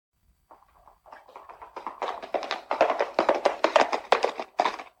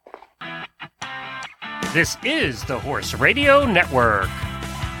This is the Horse Radio Network.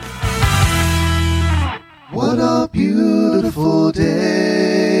 What a beautiful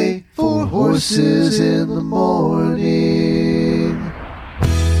day for horses in the morning.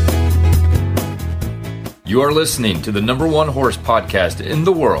 You are listening to the #1 horse podcast in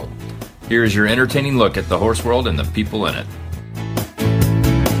the world. Here is your entertaining look at the horse world and the people in it.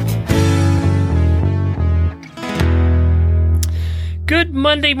 Good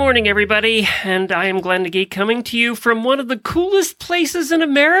Monday morning, everybody, and I am Glenn the Geek coming to you from one of the coolest places in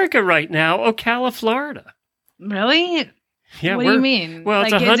America right now, Ocala, Florida. Really? Yeah, what do you mean? Well,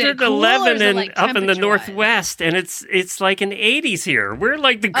 it's like, 111 and like up in the Northwest, and it's like in 80s here. We're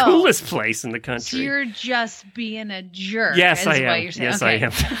like the coolest place in the country. So you're just being a jerk. Yes, I am. What you're saying. Yes, okay. I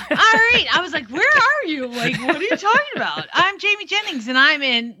am. All right. I was like, where are you? Like, what are you talking about? I'm Jamie Jennings, and I'm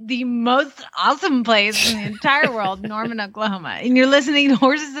in the most awesome place in the entire world, Norman, Oklahoma. And you're listening to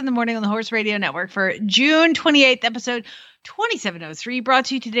Horses in the Morning on the Horse Radio Network for June 28th, episode 2703, brought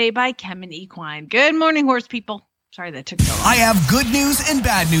to you today by Kemin Equine. Good morning, horse people. Sorry that took so long. I have good news and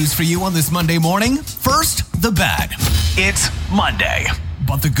bad news for you on this Monday morning. First, the bad. It's Monday.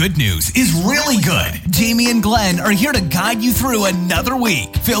 But the good news is really good. Jamie and Glenn are here to guide you through another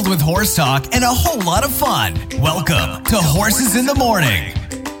week filled with horse talk and a whole lot of fun. Welcome to Horses in the Morning.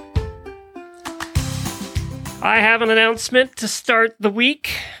 I have an announcement to start the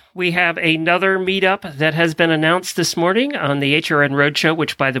week. We have another meetup that has been announced this morning on the HRN Roadshow,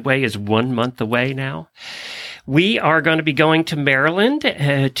 which, by the way, is 1 month away now. We are going to be going to Maryland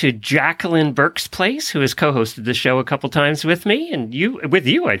to Jacqueline Burke's place, who has co-hosted the show a couple times with me and with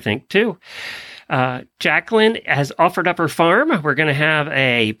you, I think, too. Jacqueline has offered up her farm. We're going to have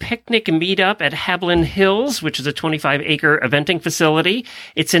a picnic meetup at Hablin Hills, which is a 25-acre eventing facility.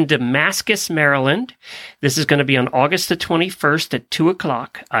 It's in Damascus, Maryland. This is going to be on August the 21st at 2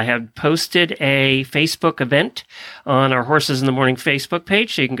 o'clock. I have posted a Facebook event on our Horses in the Morning Facebook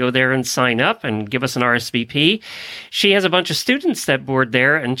page, so you can go there and sign up and give us an RSVP. She has a bunch of students that board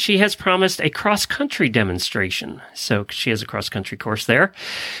there, and she has promised a cross-country demonstration. So she has a cross-country course there.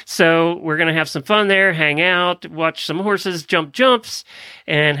 So we're going to have some fun there, hang out, watch some horses jump jumps,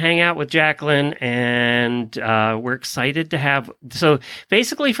 and hang out with Jacqueline. And we're excited to have... So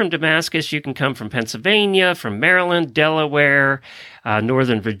basically from Damascus, you can come from Pennsylvania, from Maryland, Delaware,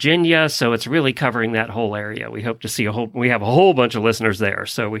 Northern Virginia. So it's really covering that whole area. We hope to see we have a whole bunch of listeners there.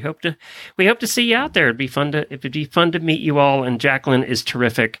 So we hope to see you out there. It'd be fun to meet you all. And Jacqueline is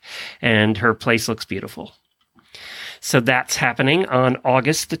terrific, and her place looks beautiful. So that's happening on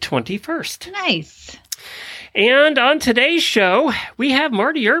August the 21st. Nice. And on today's show, we have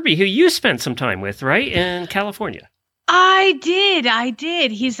Marty Irby, who you spent some time with, right, in California. I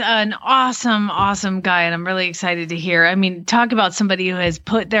did. He's an awesome guy, and I'm really excited to hear. I mean, talk about somebody who has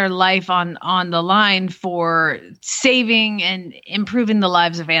put their life on the line for saving and improving the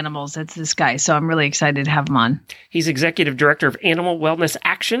lives of animals. That's this guy, so I'm really excited to have him on. He's executive director of Animal Wellness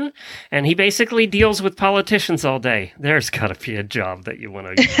Action, and he basically deals with politicians all day. There's got to be a job that you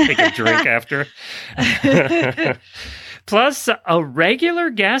want to take a drink after. Plus, a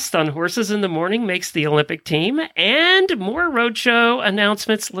regular guest on Horses in the Morning makes the Olympic team, and more roadshow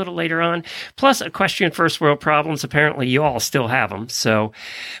announcements a little later on. Plus, Equestrian First World Problems. Apparently, you all still have them. So,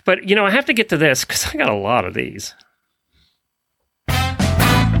 but, I have to get to this because I got a lot of these.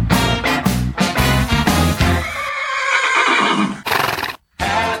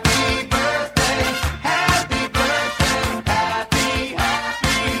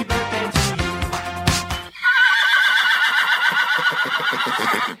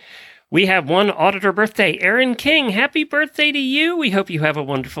 We have one auditor birthday. Aaron King, happy birthday to you. We hope you have a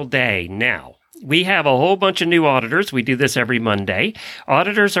wonderful day. Now, we have a whole bunch of new auditors. We do this every Monday.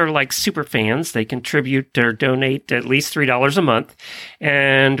 Auditors are like super fans. They contribute or donate at least $3 a month.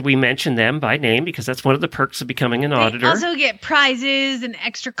 And we mention them by name because that's one of the perks of becoming an auditor. They also get prizes and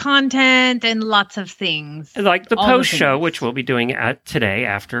extra content and lots of things. Like the post show, which we'll be doing today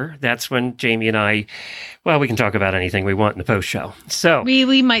after. That's when Jamie and I, we can talk about anything we want in the post show. So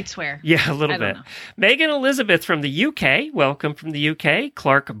we might swear. Yeah, a little bit. Megan Elizabeth from the UK. Welcome from the UK.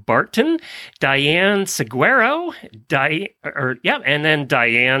 Clark Barton. Diane Seguero, and then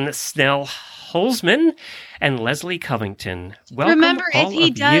Diane Snell-Holzman, and Leslie Covington. Welcome. Remember, all if he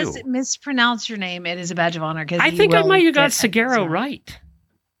of does you. Mispronounce your name, it is a badge of honor. I think I might have got Seguero right.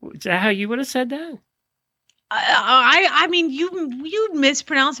 Is that how you would have said that? I mean, you'd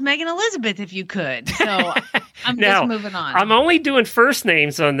mispronounce Megan Elizabeth if you could. So I'm Now, just moving on. I'm only doing first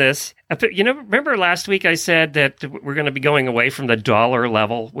names on this. Remember last week I said that we're going to be going away from the dollar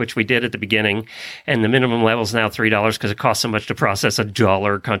level, which we did at the beginning, and the minimum level is now $3 because it costs so much to process a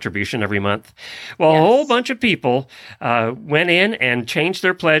dollar contribution every month. Well, Yes. a whole bunch of people went in and changed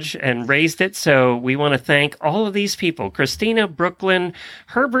their pledge and raised it. So we want to thank all of these people: Christina, Brooklyn,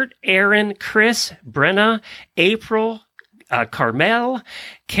 Herbert, Aaron, Chris, Brenna, April, Carmel,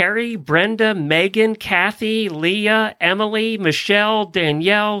 Carrie, Brenda, Megan, Kathy, Leah, Emily, Michelle,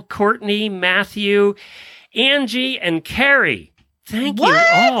 Danielle, Courtney, Matthew, Angie, and Carrie. Thank you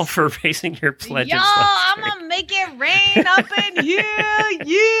all for raising your pledges. I'm going to make it rain up in here.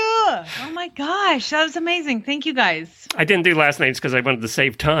 Yeah. Oh my gosh. That was amazing. Thank you guys. I didn't do last names because I wanted to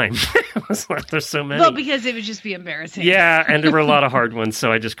save time. There's so many. Well, because it would just be embarrassing. Yeah, and there were a lot of hard ones,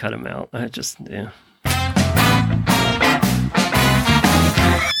 so I just cut them out. Yeah.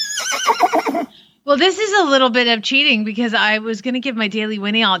 Well, this is a little bit of cheating because I was going to give my daily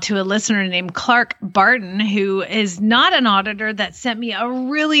winning out to a listener named Clark Barton, who is not an auditor, that sent me a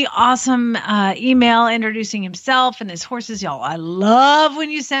really awesome email introducing himself and his horses. Y'all, I love when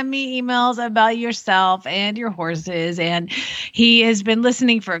you send me emails about yourself and your horses. And he has been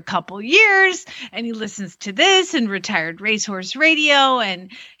listening for a couple years, and he listens to this and Retired Racehorse Radio.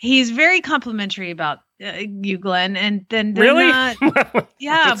 And he's very complimentary about you, Glenn, and then really?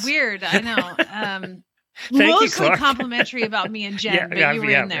 Yeah, weird. I know. Thank mostly you, Clark. complimentary about me and Jen, but you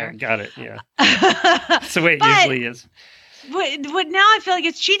were in there. Got it. Yeah. That's the way it usually is. But now I feel like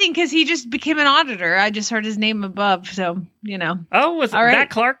it's cheating because he just became an auditor. I just heard his name above, so Oh, was All right.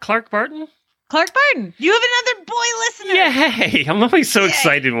 that Clark Barton? Clark Barton, you have another boy listener. Yay! I'm always so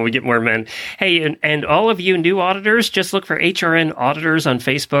excited when we get more men. Hey, and all of you new auditors, just look for HRN Auditors on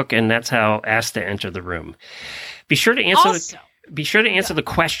Facebook, and that's how asked to enter the room. Be sure to answer the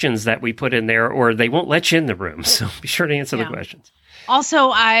questions that we put in there, or they won't let you in the room. So be sure to answer the questions.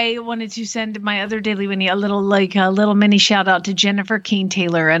 Also, I wanted to send my other Daily Winnie a little mini shout out to Jennifer Keene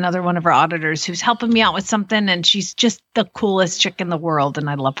Taylor, another one of our auditors who's helping me out with something, and she's just the coolest chick in the world, and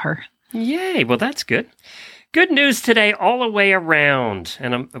I love her. Yay. Well, that's good. Good news today all the way around.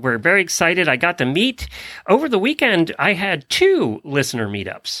 And we're very excited. I got to meet over the weekend. I had 2 listener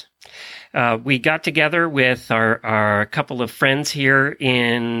meetups. We got together with our couple of friends here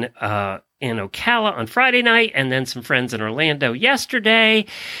in Ocala on Friday night, and then some friends in Orlando yesterday.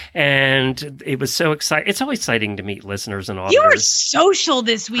 And it was so exciting. It's always exciting to meet listeners and auditors. You were social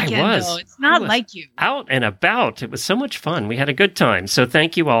this weekend, though. It's not like you. Out and about. It was so much fun. We had a good time. So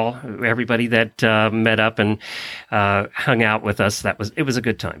thank you all, everybody that met up and hung out with us. It was a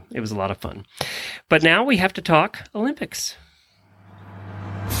good time. It was a lot of fun. But now we have to talk Olympics.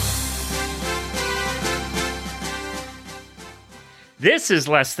 This is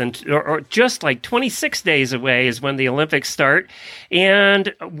less than, or just like 26 days away is when the Olympics start.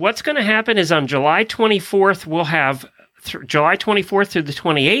 And what's going to happen is on July 24th, we'll have, July 24th through the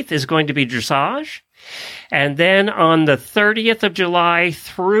 28th is going to be dressage. And then on the 30th of July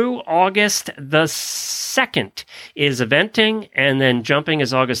through August the 2nd is eventing. And then jumping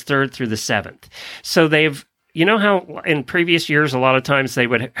is August 3rd through the 7th. So they've, you know how in previous years, a lot of times they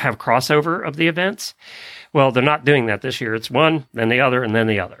would have crossover of the events? Well, they're not doing that this year. It's one, then the other, and then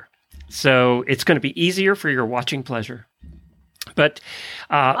the other. So it's going to be easier for your watching pleasure. But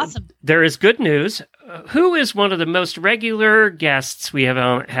Awesome. There is good news. Who is one of the most regular guests we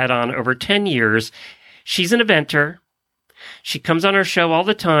have had on over 10 years? She's an eventer. She comes on our show all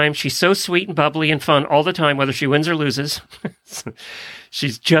the time. She's so sweet and bubbly and fun all the time, whether she wins or loses.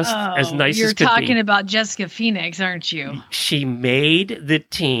 She's just as nice as could be. You're talking about Jessica Phoenix, aren't you? She made the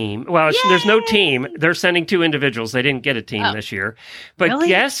team. Well, there's no team. They're sending 2 individuals. They didn't get a team this year. But Really?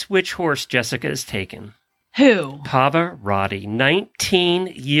 Guess which horse Jessica has taken? Who? Pavarotti, 19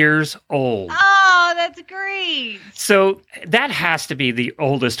 years old. Oh, that's great. So that has to be the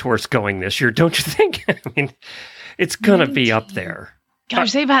oldest horse going this year, don't you think? I mean, it's going to be up there.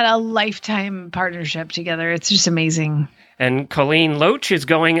 Gosh, they've had a lifetime partnership together. It's just amazing. And Colleen Loach is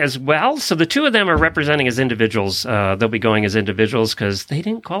going as well. So the 2 of them are representing as individuals. They'll be going as individuals because they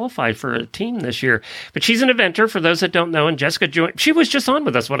didn't qualify for a team this year. But she's an eventer, for those that don't know. And Jessica joined. She was just on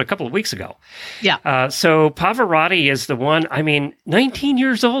with us, a couple of weeks ago. Yeah. So Pavarotti is the one. I mean, 19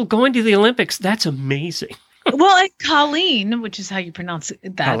 years old, going to the Olympics. That's amazing. Well, and Colleen, which is how you pronounce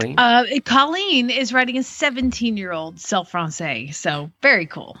that, Colleen is riding a 17-year-old Celle Francais. So very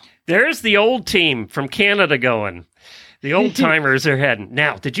cool. There's the old team from Canada going. The old timers are heading.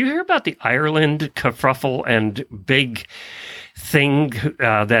 Now, did you hear about the Ireland kerfuffle and big thing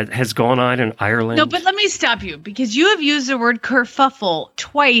that has gone on in Ireland. No, but let me stop you because you have used the word kerfuffle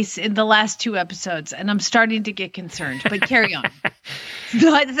twice in the last 2 episodes, and I'm starting to get concerned. But carry on.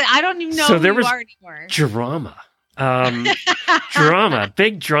 I don't even know who you are anymore. Drama.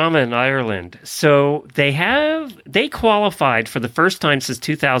 Big drama in Ireland. So they qualified for the first time since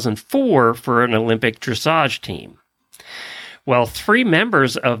 2004 for an Olympic dressage team. Well, 3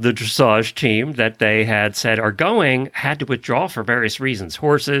 members of the dressage team that they had said are going had to withdraw for various reasons.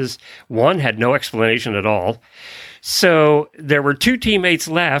 Horses, one had no explanation at all. So there were 2 teammates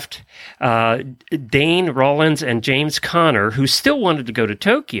left, Dane Rollins and James Connor, who still wanted to go to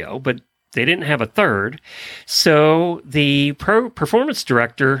Tokyo, but they didn't have a third. So the performance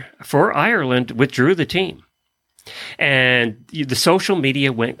director for Ireland withdrew the team. And the social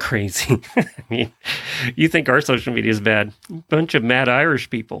media went crazy. I mean, you think our social media is bad? Bunch of mad Irish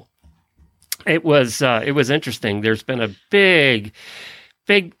people. It was interesting. There's been a big.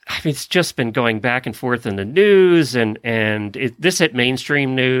 I mean, it's just been going back and forth in the news, and this hit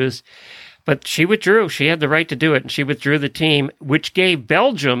mainstream news. But she withdrew. She had the right to do it, and she withdrew the team, which gave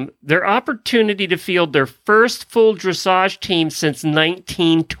Belgium their opportunity to field their first full dressage team since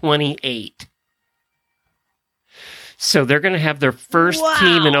 1928. So they're going to have their first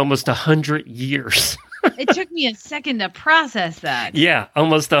team in almost 100 years. It took me a second to process that. Yeah,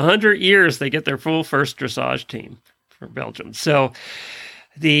 almost 100 years they get their full first dressage team for Belgium. So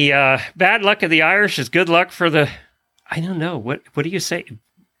the bad luck of the Irish is good luck for the, I don't know, what do you say?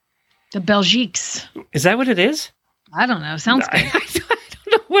 The Belgiques. Is that what it is? I don't know. Sounds good. I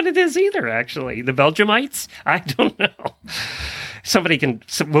don't know what it is either, actually. The Belgiumites? I don't know.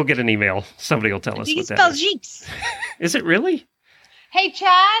 We'll get an email. Somebody will tell us what that Belgiques. Is it really? Hey,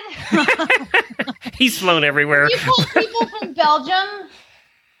 Chad. He's flown everywhere. You call people from Belgium?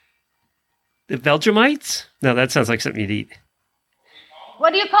 The Belgiumites? No, that sounds like something you'd eat.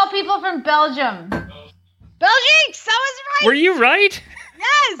 What do you call people from Belgium? Belgiques! That was right! Were you right?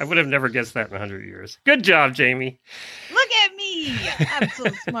 Yes! I would have never guessed that in 100 years. Good job, Jamie. Look at me. I'm so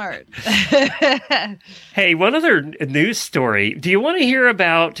smart. Hey, one other news story. Do you want to hear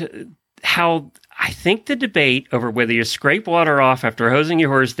about how I think the debate over whether you scrape water off after hosing your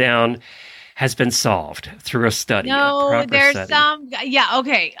horse down has been solved through a study? No, there's some. Yeah,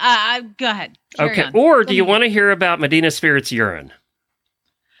 okay. Go ahead. Carry on. Or do you want to hear about Medina Spirit's urine?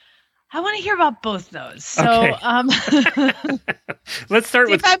 I want to hear about both those. So, okay. Let's start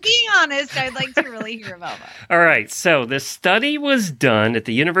with. If I'm being honest, I'd like to really hear about that. All right. So, this study was done at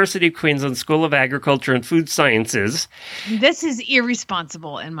the University of Queensland School of Agriculture and Food Sciences. This is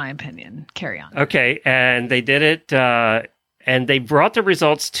irresponsible, in my opinion. Carry on. Okay. And they did it, and they brought the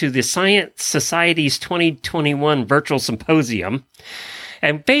results to the Science Society's 2021 virtual symposium.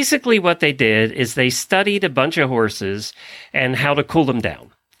 And basically, what they did is they studied a bunch of horses and how to cool them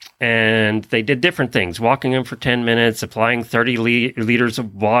down. And they did different things, walking them for 10 minutes, applying 30 liters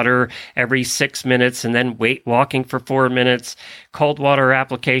of water every 6 minutes, and then walking for 4 minutes, cold water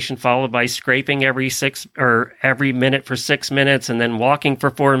application followed by scraping every minute for 6 minutes, and then walking for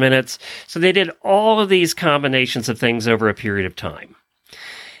 4 minutes. So they did all of these combinations of things over a period of time.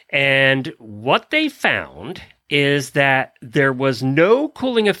 And what they found is that there was no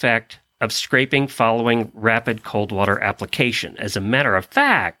cooling effect of scraping following rapid cold water application. As a matter of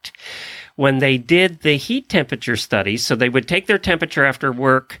fact, when they did the heat temperature study, so they would take their temperature after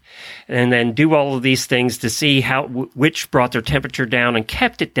work and then do all of these things to see which brought their temperature down and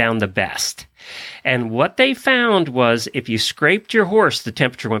kept it down the best. And what they found was if you scraped your horse, the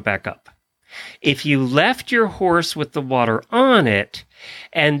temperature went back up. If you left your horse with the water on it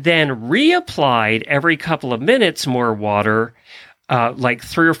and then reapplied every couple of minutes more water, like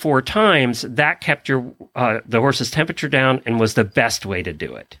 3 or 4 times, that kept the horse's temperature down and was the best way to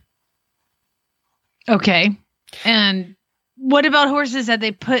do it. Okay. And what about horses that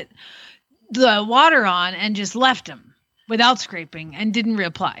they put the water on and just left them without scraping and didn't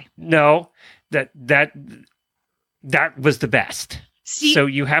reapply? No, that was the best. See, so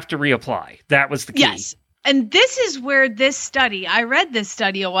you have to reapply. That was the key. Yes. And this is where I read this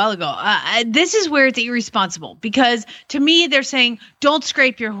study a while ago. This is where it's irresponsible because to me, they're saying, don't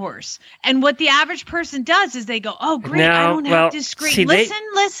scrape your horse. And what the average person does is they go, oh, great, I don't have to scrape. Listen.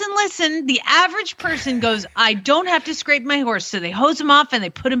 The average person goes, I don't have to scrape my horse. So they hose him off and they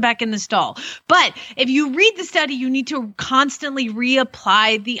put him back in the stall. But if you read the study, you need to constantly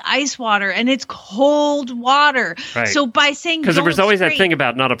reapply the ice water and it's cold water. Right. So by saying, because there was always that thing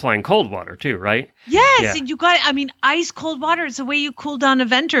about not applying cold water too, right? Yes. Yes, and ice cold water is the way you cool down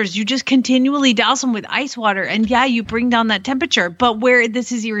eventers. You just continually douse them with ice water, and you bring down that temperature. But where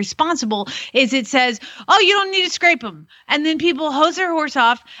this is irresponsible is it says, oh, you don't need to scrape them. And then people hose their horse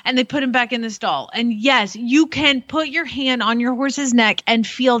off and they put him back in the stall. And yes, you can put your hand on your horse's neck and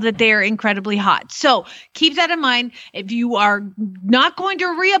feel that they are incredibly hot. So keep that in mind. If you are not going to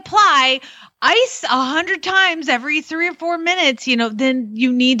reapply ice 100 times every 3 or 4 minutes, then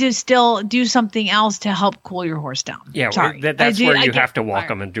you need to still do something else to help cool your horse down. Yeah, sorry. That's where you have to walk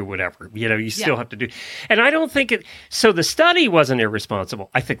them and do whatever. You still have to do. And I don't think it. So the study wasn't irresponsible.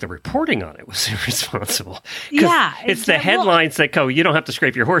 I think the reporting on it was irresponsible. Yeah, it's the headlines that go, you don't have to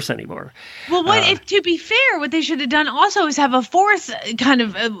scrape your horse anymore. Well, if to be fair, what they should have done also is have a fourth kind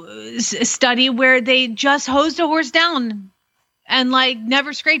of study where they just hosed a horse down and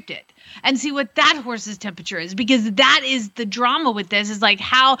never scraped it. And see what that horse's temperature is, because that is the drama with this is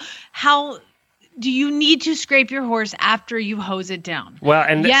how do you need to scrape your horse after you hose it down? Well,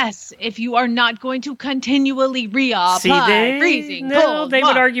 and yes, if you are not going to continually reapply freezing cold they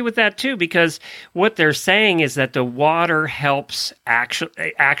would argue with that too, because what they're saying is that the water helps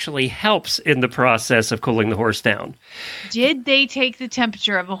actually helps in the process of cooling the horse down. Did they take the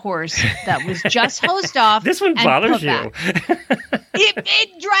temperature of a horse that was just hosed off? This one bothers you.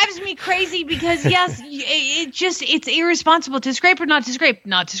 It drives me crazy because yes, it's irresponsible to scrape or not to scrape.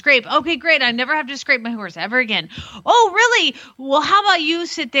 Not to scrape. Okay, great. I never have to scrape my horse ever again. Oh, really? Well, how about you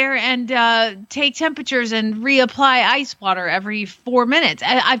sit there and take temperatures and reapply ice water every 4 minutes?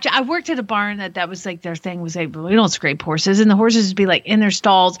 I worked at a barn that was their thing was we don't scrape horses, and the horses would be in their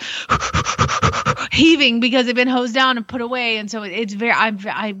stalls heaving because they've been hosed down and put away, and so it's very I'm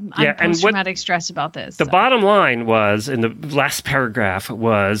post-traumatic stress about this. The bottom line was in the last paragraph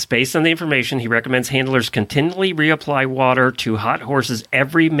was based on the information he recommends handlers continually reapply water to hot horses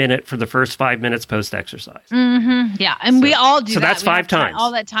every minute for the first 5 minutes post-exercise. Mm-hmm. Yeah, and we all do that. So that's 5 times.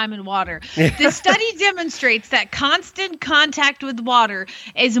 All that time in water. The study demonstrates that constant contact with water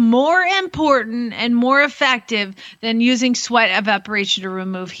is more important and more effective than using sweat evaporation to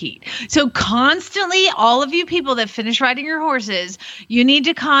remove heat. So constantly, all of you people that finish riding your horses, you need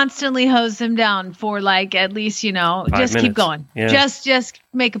to constantly hose them down for at least, just 5 minutes. Keep going. Yeah. Just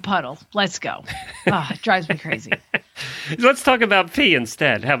make a puddle. Let's go. It drives me crazy. Let's talk about pee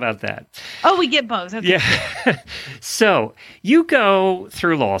instead. How about that? Oh, we get both. Okay. Yeah. So you go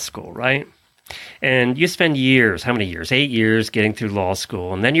through law school, right? And you spend years, how many years? 8 years getting through law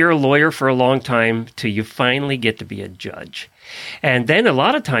school. And then you're a lawyer for a long time till you finally get to be a judge. And then a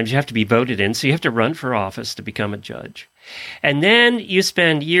lot of times you have to be voted in, so you have to run for office to become a judge. And then you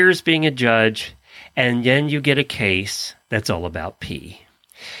spend years being a judge, and then you get a case that's all about pee.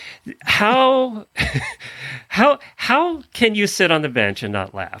 How can you sit on the bench and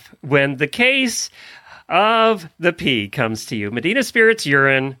not laugh when the case of the pee comes to you? Medina Spirit's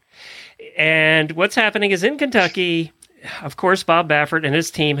urine. And what's happening is in Kentucky, of course, Bob Baffert and his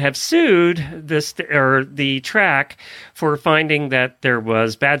team have sued the track for finding that there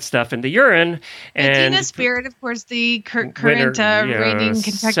was bad stuff in the urine. And Medina Spirit, of course, the current reigning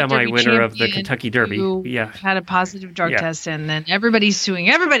Kentucky semi-winner of the champion Kentucky Derby, who had a positive drug test, and then everybody's suing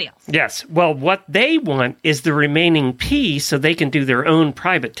everybody else. Yes. Well, what they want is the remaining pee so they can do their own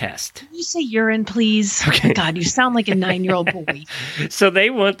private test. Can you say urine, please? Okay. Oh, God, you sound like a 9-year-old boy. So they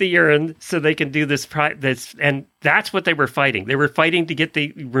want the urine so they can do this, and that's what they were fighting. They were fighting to get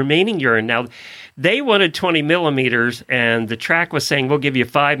the remaining urine. Now, they wanted 20 millimeters, and the track was saying, we'll give you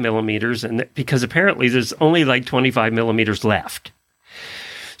 5 millimeters, and because apparently there's only 25 millimeters left.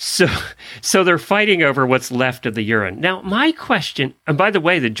 So they're fighting over what's left of the urine. Now, my question, and by the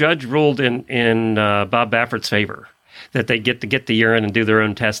way, the judge ruled in Bob Baffert's favor that they get to get the urine and do their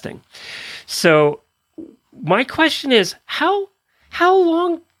own testing. So my question is, how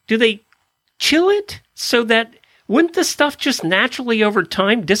long do they chill it so that wouldn't the stuff just naturally over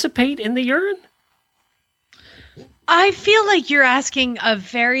time dissipate in the urine? I feel like you're asking a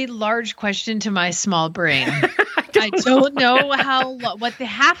very large question to my small brain. I don't know what the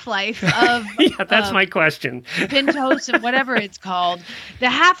half-life of that's my question. Pentose and whatever it's called. The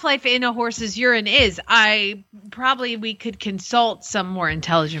half-life in a horse's urine is. We could consult some more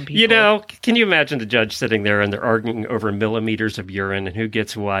intelligent people. Can you imagine the judge sitting there and they're arguing over millimeters of urine and who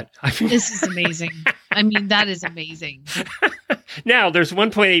gets what? This is amazing. That is amazing. Now, there's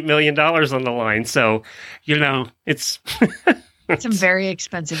 $1.8 million on the line, so, it's... some very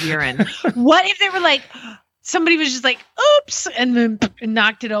expensive urine. What if they were somebody was just oops, and then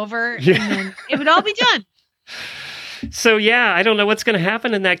knocked it over, and then it would all be done. So, I don't know what's going to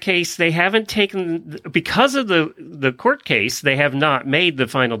happen in that case. They haven't taken, because of the court case, they have not made the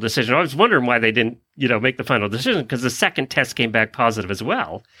final decision. I was wondering why they didn't, make the final decision because the second test came back positive as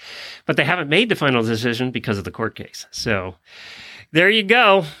well. But they haven't made the final decision because of the court case. So there you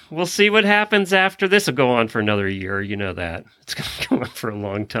go. We'll see what happens after this. Will go on for another year. You know that. It's going to go on for a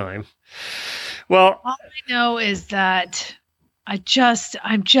long time. Well, all I know is that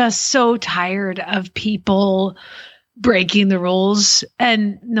I'm just so tired of people breaking the rules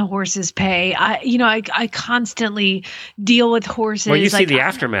and the horses pay. I constantly deal with horses. Well, you see the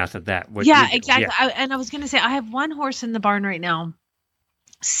aftermath of that. Exactly. Yeah. I was going to say, I have one horse in the barn right now,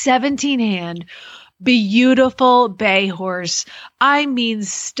 17 hand, beautiful bay horse. I mean,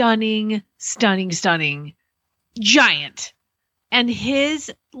 stunning, giant. And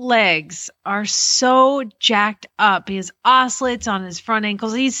his legs are so jacked up. He has oscillants on his front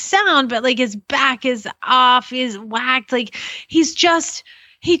ankles. He's sound, but like his back is off. He's whacked. Like he is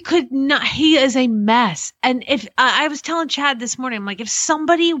a mess. And if I was telling Chad this morning, I'm like, if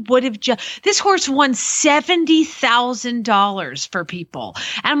somebody would have this horse won $70,000 for people.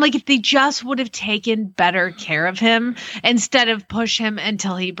 And I'm like, if they just would have taken better care of him instead of push him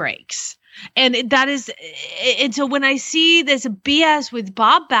until he breaks. And so when I see this BS with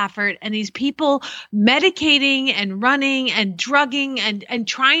Bob Baffert and these people medicating and running and drugging and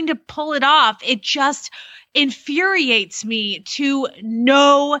trying to pull it off, it just infuriates me to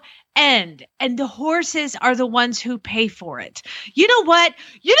no end. And the horses are the ones who pay for it. You know what?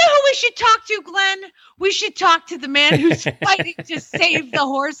 You know who we should talk to, Glenn? We should talk to the man who's fighting to save the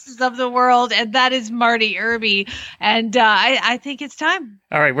horses of the world, and that is Marty Irby. And I think it's time.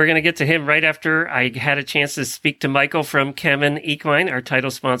 All right, we're going to get to him right after I had a chance to speak to Michael from Kemin Equine, our title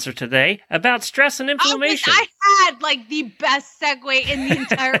sponsor today, about stress and inflammation. I had like the best segue in the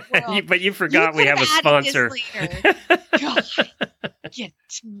entire world. But you forgot we have a sponsor. God,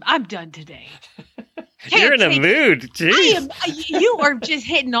 I'm done today. You're in a mood. Jeez. You are just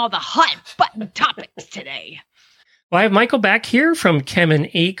hitting all the hot button topics today. Well, I have Michael back here from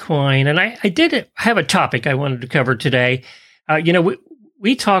Kemin Equine, and I did have a topic I wanted to cover today.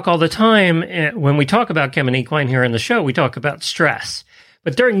 We talk all the time when we talk about Kemin Equine here on the show. We talk about stress.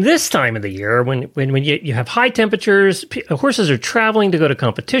 But during this time of the year, when you have high temperatures, horses are traveling to go to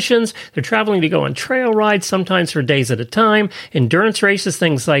competitions. They're traveling to go on trail rides, sometimes for days at a time, endurance races,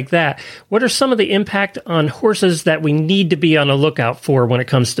 things like that. What are some of the impact on horses that we need to be on the lookout for when it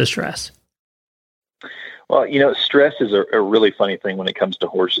comes to stress? Well, stress is a really funny thing when it comes to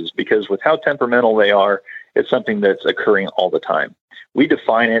horses because with how temperamental they are, it's something that's occurring all the time. We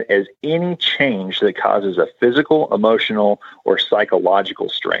define it as any change that causes a physical, emotional, or psychological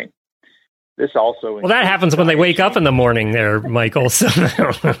strain. This also that happens when they wake up in the morning there, Michael. So.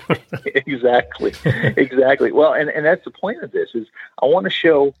 Exactly. Well, and that's the point of this is I want to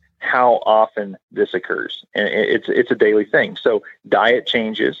show how often this occurs. And it's a daily thing. So diet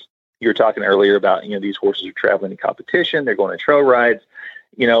changes. You were talking earlier about, these horses are traveling to competition. They're going to trail rides.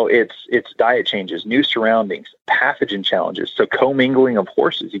 It's diet changes, new surroundings, pathogen challenges. So commingling of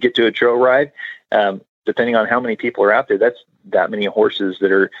horses. You get to a trail ride, depending on how many people are out there, that's that many horses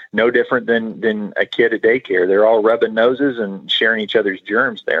that are no different than a kid at daycare. They're all rubbing noses and sharing each other's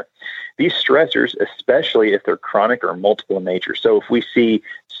germs there. These stressors, especially if they're chronic or multiple in nature. So if we see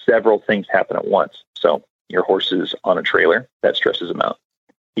several things happen at once. So your horse is on a trailer, that stresses him out.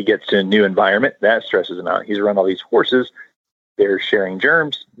 He gets to a new environment, that stresses him out. He's around all these horses. They're sharing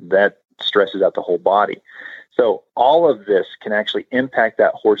germs, that stresses out the whole body. So all of this can actually impact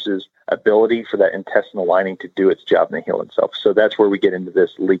that horse's ability for that intestinal lining to do its job and heal itself. So that's where we get into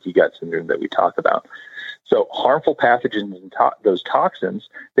this leaky gut syndrome that we talk about. So harmful pathogens and those toxins,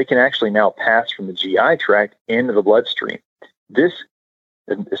 they can actually now pass from the GI tract into the bloodstream. This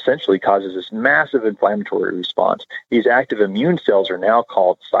essentially causes this massive inflammatory response. These active immune cells are now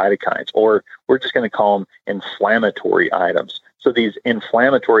called cytokines, or we're just going to call them inflammatory items. So these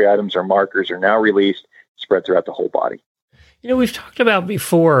inflammatory items or markers are now released, spread throughout the whole body. We've talked about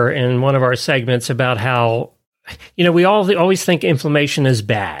before in one of our segments about how, we always think inflammation is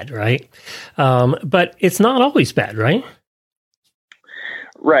bad, right? But it's not always bad, right?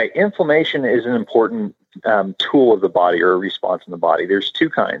 Right. Inflammation is an important tool of the body or a response in the body. There's two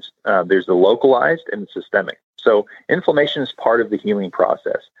kinds. There's the localized and the systemic. So inflammation is part of the healing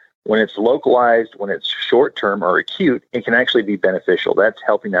process. When it's localized, when it's short-term or acute, it can actually be beneficial. That's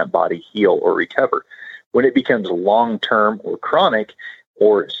helping that body heal or recover. When it becomes long-term or chronic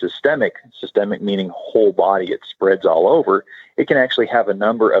or systemic meaning whole body, it spreads all over, it can actually have a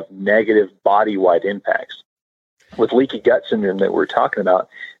number of negative body-wide impacts. With leaky gut syndrome that we're talking about,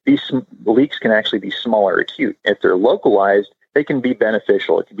 these leaks can actually be small or acute. If they're localized, they can be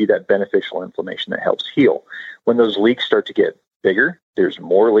beneficial. It can be that beneficial inflammation that helps heal. When those leaks start to get bigger, there's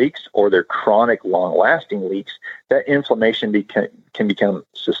more leaks, or they're chronic, long-lasting leaks, that inflammation can become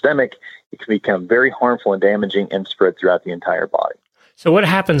systemic. It can become very harmful and damaging and spread throughout the entire body. So what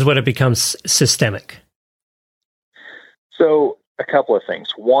happens when it becomes systemic? So a couple of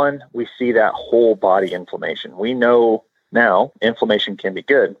things. One, we see that whole body inflammation. We know now inflammation can be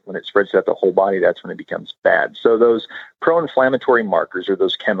good. When it spreads throughout the whole body, that's when it becomes bad. So those pro-inflammatory markers, or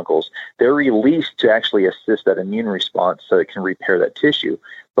those chemicals, they're released to actually assist that immune response so it can repair that tissue.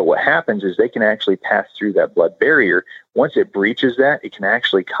 But what happens is they can actually pass through that blood barrier. Once it breaches that, it can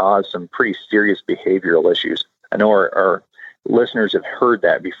actually cause some pretty serious behavioral issues. I know our listeners have heard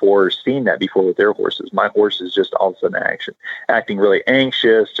that before, or seen that before with their horses. My horse is just all of a sudden acting really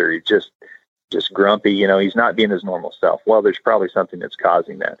anxious, or just grumpy. He's not being his normal self. Well, there's probably something that's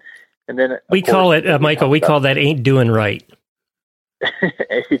causing that. And then we call it, Michael, we call that ain't doing right.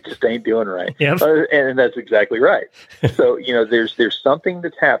 It just ain't doing right. Yep. And that's exactly right. So, there's something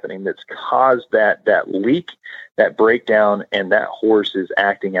that's happening that's caused that leak, that breakdown, and that horse is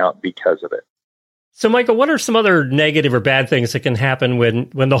acting out because of it. So, Michael, what are some other negative or bad things that can happen when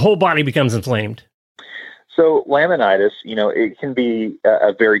the whole body becomes inflamed? So laminitis, it can be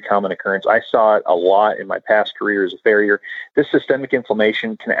a very common occurrence. I saw it a lot in my past career as a farrier. This systemic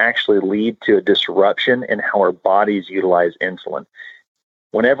inflammation can actually lead to a disruption in how our bodies utilize insulin.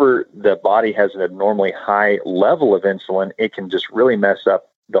 Whenever the body has an abnormally high level of insulin, it can just really mess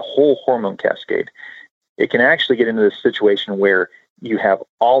up the whole hormone cascade. It can actually get into this situation where you have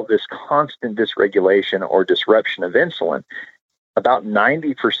all this constant dysregulation or disruption of insulin. About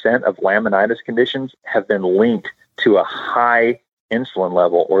 90% of laminitis conditions have been linked to a high insulin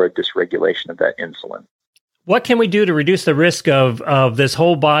level or a dysregulation of that insulin. What can we do to reduce the risk of this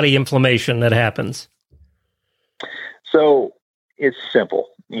whole body inflammation that happens? So it's simple.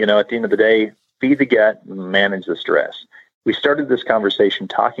 At the end of the day, feed the gut, manage the stress. We started this conversation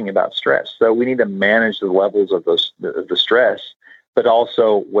talking about stress. So we need to manage the levels of the stress, but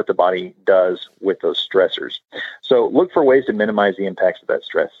also what the body does with those stressors. So look for ways to minimize the impacts of that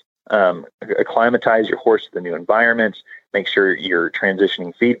stress. Acclimatize your horse to the new environments. Make sure you're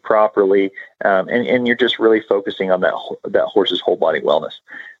transitioning feed properly, and you're just really focusing on that horse's whole body wellness.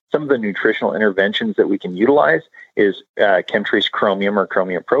 Some of the nutritional interventions that we can utilize is Chemtrace chromium or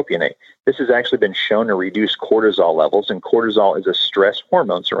chromium propionate. This has actually been shown to reduce cortisol levels, and cortisol is a stress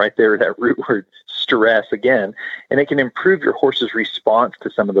hormone. So right there, that root word, stress again, and it can improve your horse's response to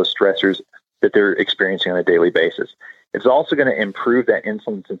some of those stressors that they're experiencing on a daily basis. It's also going to improve that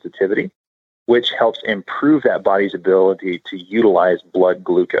insulin sensitivity, which helps improve that body's ability to utilize blood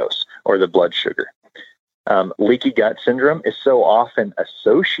glucose or the blood sugar. Leaky gut syndrome is so often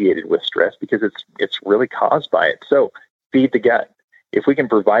associated with stress because it's really caused by it. So feed the gut. If we can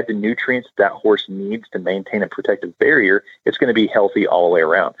provide the nutrients that horse needs to maintain a protective barrier, it's going to be healthy all the way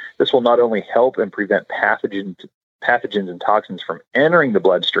around. This will not only help and prevent pathogens and toxins from entering the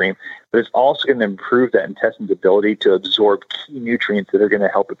bloodstream, but it's also going to improve that intestine's ability to absorb key nutrients that are going to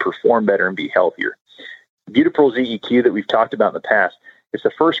help it perform better and be healthier. Butyrol ZEQ that we've talked about in the past, it's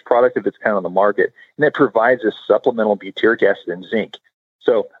the first product of its kind on the market, and it provides this supplemental butyric acid and zinc.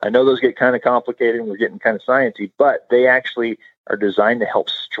 So I know those get kind of complicated and we're getting kind of sciencey, but they actually are designed to help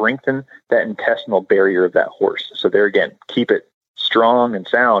strengthen that intestinal barrier of that horse. So there again, keep it strong and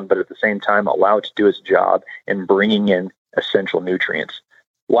sound, but at the same time, allow it to do its job in bringing in essential nutrients.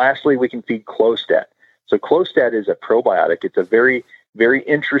 Lastly, we can feed Clostat. So Clostat is a probiotic. It's a very, very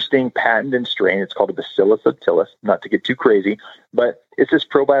interesting patented strain. It's called a Bacillus subtilis, not to get too crazy, but it's this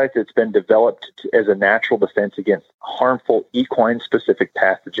probiotic that's been developed as a natural defense against harmful equine-specific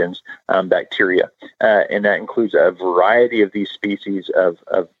pathogens, bacteria. And that includes a variety of these species of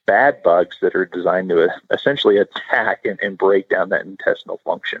bad bugs that are designed to essentially attack and break down that intestinal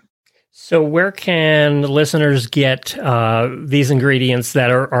function. So where can listeners get these ingredients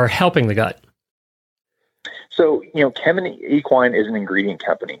that are helping the gut? So, Kemin Equine is an ingredient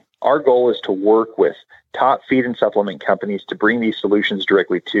company. Our goal is to work with top feed and supplement companies to bring these solutions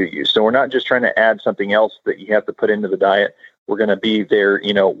directly to you. So we're not just trying to add something else that you have to put into the diet. We're going to be there,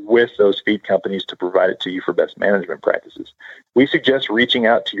 with those feed companies to provide it to you for best management practices. We suggest reaching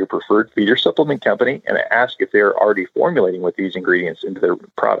out to your preferred feed or supplement company and ask if they're already formulating with these ingredients into their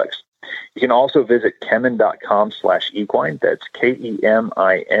products. You can also visit kemin.com/equine. That's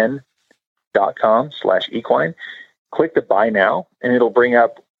KEMIN.com/equine. Click the buy now, and it'll bring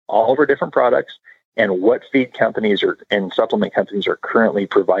up all of our different products and what feed companies and supplement companies are currently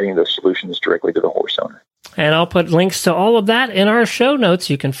providing those solutions directly to the horse owner. And I'll put links to all of that in our show notes.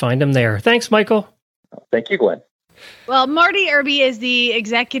 You can find them there. Thanks, Michael. Thank you, Glenn. Well, Marty Irby is the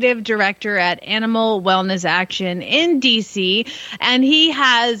executive director at Animal Wellness Action in DC, and he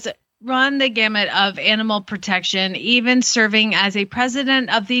has run the gamut of animal protection, even serving as a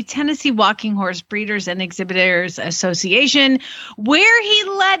president of the Tennessee Walking Horse Breeders and Exhibitors Association, where he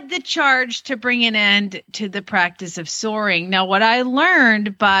led the charge to bring an end to the practice of soring. Now, what I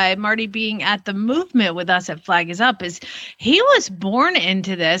learned by Marty being at the movement with us at Flag Is Up is he was born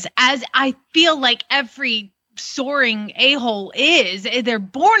into this, as I feel like every soaring a-hole is. They're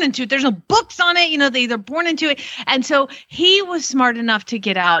born into it. There's no books on it. They're born into it. And so he was smart enough to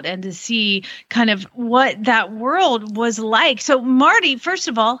get out and to see kind of what that world was like. So Marty, first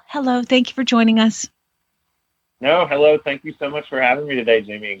of all, hello. Thank you for joining us. No, hello. Thank you so much for having me today,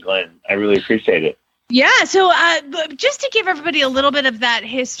 Jamie and Glenn. I really appreciate it. Yeah. So just to give everybody a little bit of that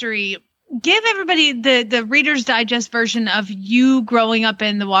history, give everybody the Reader's Digest version of you growing up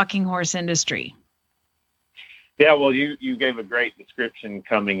in the walking horse industry. Yeah, well, you gave a great description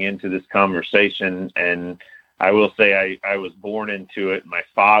coming into this conversation, and I will say I was born into it. My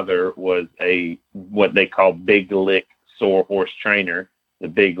father was what they call big lick sore horse trainer. The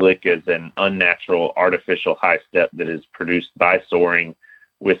big lick is an unnatural artificial high step that is produced by soring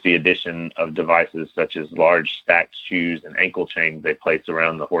with the addition of devices such as large stacked shoes and ankle chains they place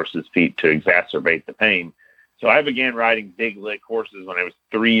around the horse's feet to exacerbate the pain. So I began riding big lick horses when I was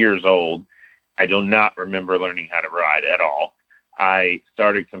 3 years old. I do not remember learning how to ride at all. I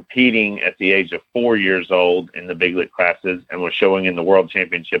started competing at the age of 4 years old in the big lick classes and was showing in the world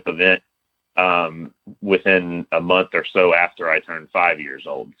championship event within a month or so after I turned 5 years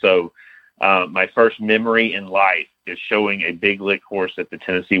old. So my first memory in life is showing a big lick horse at the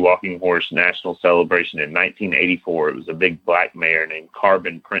Tennessee Walking Horse National Celebration in 1984. It was a big black mare named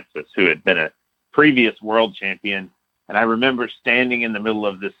Carbon Princess, who had been a previous world champion. And I remember standing in the middle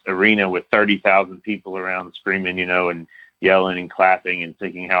of this arena with 30,000 people around screaming, and yelling and clapping and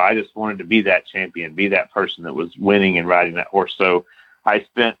thinking how I just wanted to be that champion, be that person that was winning and riding that horse. So I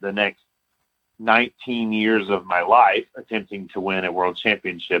spent the next 19 years of my life attempting to win a world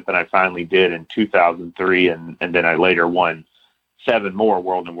championship. And I finally did in 2003. And then I later won 7 more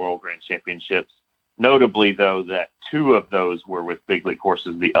world and world grand championships. Notably, though, that 2 of those were with big lick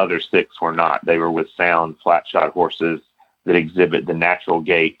horses. The other 6 were not. They were with sound, flat-shod horses that exhibit the natural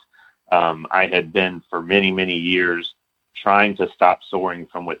gait. I had been for many, many years trying to stop soring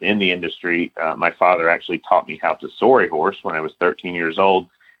from within the industry. My father actually taught me how to soar a horse when I was 13 years old.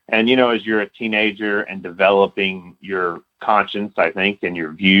 And, as you're a teenager and developing your conscience, I think, and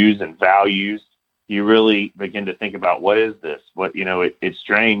your views and values, you really begin to think about, what is this? It's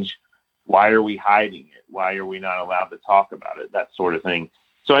strange. Why are we hiding it? Why are we not allowed to talk about it? That sort of thing.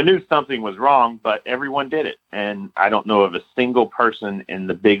 So I knew something was wrong, but everyone did it. And I don't know of a single person in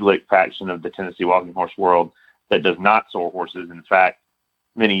the big lick faction of the Tennessee Walking Horse world that does not soar horses. In fact,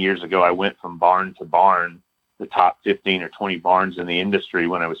 many years ago, I went from barn to barn, the top 15 or 20 barns in the industry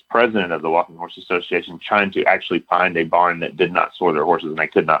when I was president of the Walking Horse Association, trying to actually find a barn that did not soar their horses. And I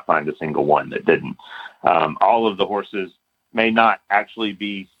could not find a single one that didn't. All of the horses may not actually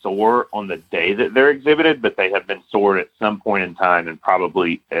be sore on the day that they're exhibited, but they have been sored at some point in time, and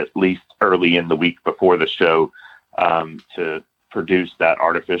probably at least early in the week before the show, to produce that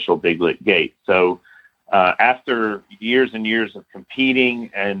artificial big lick gait. So after years and years of competing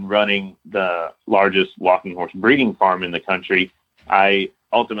and running the largest walking horse breeding farm in the country, I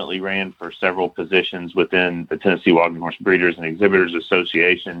ultimately ran for several positions within the Tennessee Walking Horse Breeders and Exhibitors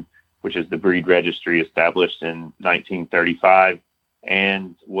Association, which is the breed registry established in 1935,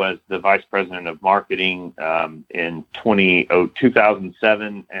 and was the vice president of marketing in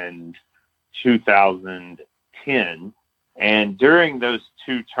 2007 and 2010. And during those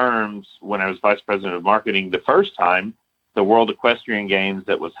 2 terms, when I was vice president of marketing, the first time, the World Equestrian Games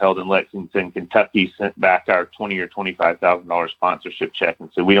that was held in Lexington, Kentucky, sent back our $20,000 or $25,000 sponsorship check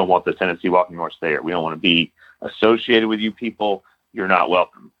and said, "We don't want the Tennessee Walking Horse there. We don't want to be associated with you people. You're not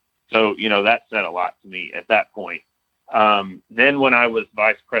welcome." So, that said a lot to me at that point. Then when I was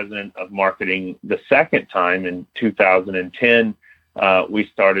vice president of marketing the second time in 2010, we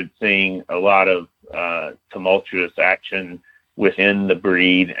started seeing a lot of tumultuous action within the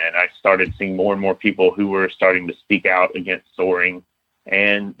breed. And I started seeing more and more people who were starting to speak out against soring.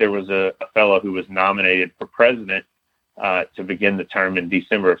 And there was a fellow who was nominated for president to begin the term in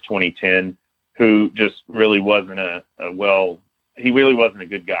December of 2010, who just really wasn't he really wasn't a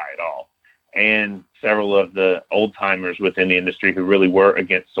good guy at all. And several of the old timers within the industry who really were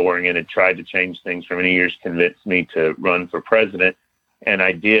against soring and had tried to change things for many years convinced me to run for president. And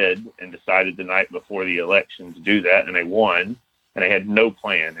I did, and decided the night before the election to do that. And I won, and I had no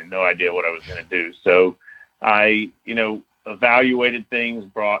plan and no idea what I was going to do. So I, evaluated things,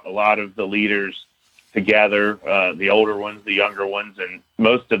 brought a lot of the leaders together, the older ones, the younger ones. And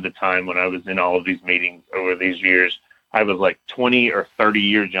most of the time when I was in all of these meetings over these years, I was like 20 or 30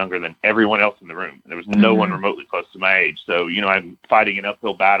 years younger than everyone else in the room. There was no one remotely close to my age. So, I'm fighting an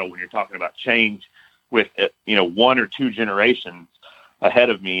uphill battle when you're talking about change with, 1 or 2 generations ahead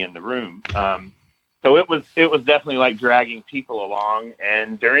of me in the room. So it was definitely like dragging people along.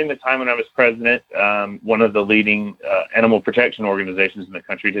 And during the time when I was president, one of the leading animal protection organizations in the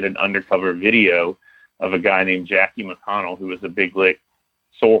country did an undercover video of a guy named Jackie McConnell, who was a big lick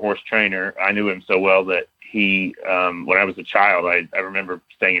sore horse trainer. I knew him so well that he, when I was a child, I remember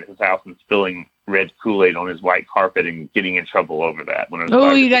staying at his house and spilling red Kool-Aid on his white carpet and getting in trouble over that. When I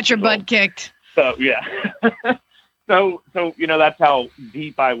was you got your butt kicked. So, yeah. so, that's how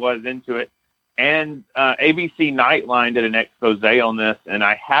deep I was into it. And ABC Nightline did an expose on this, and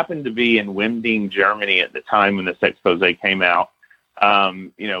I happened to be in Wimding, Germany at the time when this expose came out,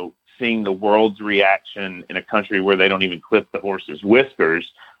 seeing the world's reaction in a country where they don't even clip the horse's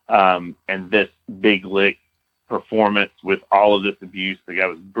whiskers, and this big lick performance with all of this abuse. The guy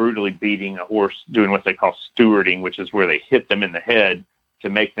was brutally beating a horse, doing what they call stewarding, which is where they hit them in the head to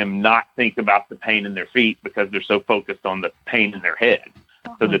make them not think about the pain in their feet because they're so focused on the pain in their head.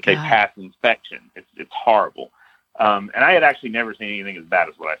 So that they pass inspection. It's horrible. And I had actually never seen anything as bad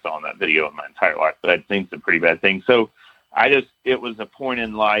as what I saw in that video in my entire life, but I'd seen some pretty bad things. So it was a point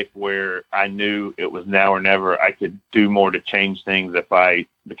in life where I knew it was now or never. I could do more to change things if I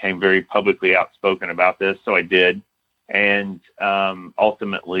became very publicly outspoken about this. So I did, and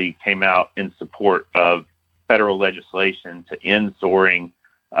ultimately came out in support of federal legislation to end soaring,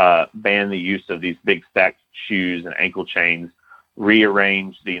 ban the use of these big stacked shoes and ankle chains,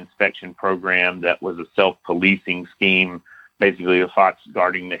 rearrange the inspection program that was a self-policing scheme, basically the fox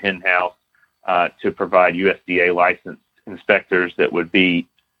guarding the hen house, to provide USDA licensed inspectors that would be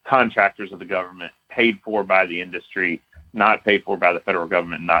contractors of the government, paid for by the industry, not paid for by the federal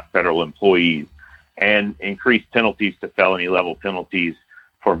government, not federal employees, and increased penalties to felony level penalties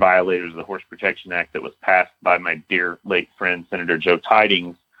for violators of the Horse Protection Act that was passed by my dear late friend, Senator Joe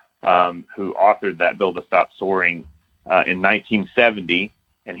Tidings, who authored that bill to stop soaring in 1970,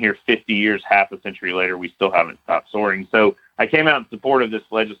 and here 50 years, half a century later, we still haven't stopped soaring. So I came out in support of this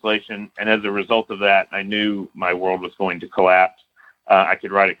legislation, and as a result of that, I knew my world was going to collapse. I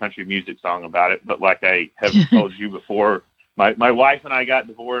could write a country music song about it, but like I have told you before, my wife and I got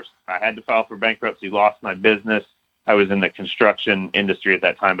divorced. I had to file for bankruptcy, lost my business. I was in the construction industry at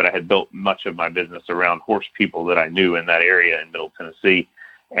that time, but I had built much of my business around horse people that I knew in that area in Middle Tennessee.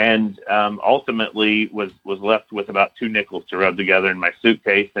 And ultimately was left with about 2 nickels to rub together in my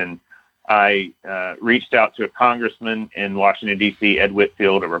suitcase. And I reached out to a congressman in Washington, D.C., Ed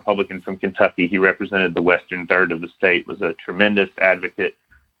Whitfield, a Republican from Kentucky. He represented the western third of the state, was a tremendous advocate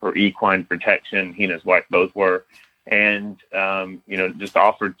for equine protection. He and his wife both were. And, just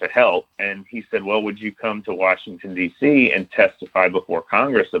offered to help. And he said, well, would you come to Washington, D.C. and testify before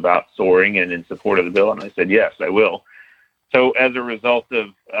Congress about soaring and in support of the bill? And I said, yes, I will. So as a result of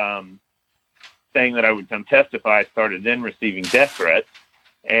saying that I would come testify, I started then receiving death threats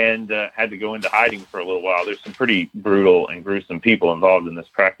and had to go into hiding for a little while. There's some pretty brutal and gruesome people involved in this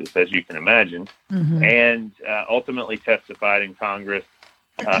practice, as you can imagine, and ultimately testified in Congress,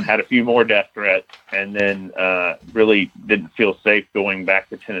 had a few more death threats, and then really didn't feel safe going back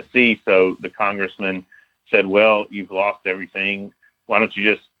to Tennessee. So the congressman said, well, you've lost everything. Why don't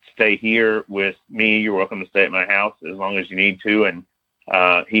you just stay here with me? You're welcome to stay at my house as long as you need to. And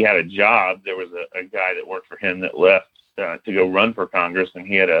he had a job. There was a guy that worked for him that left to go run for Congress, and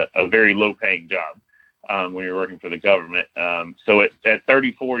he had a very low-paying job when you're working for the government. So at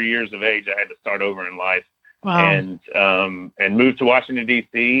 34 years of age, I had to start over in life. Wow. And moved to Washington,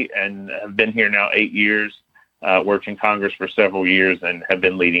 D.C., and have been here now 8 years, worked in Congress for several years, and have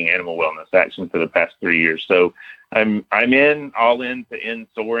been leading Animal Wellness Action for the past 3 years. So I'm all in to end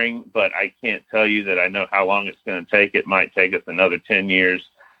soaring, but I can't tell you that I know how long it's going to take. It might take us another 10 years.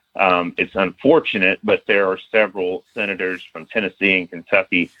 It's unfortunate, but there are several senators from Tennessee and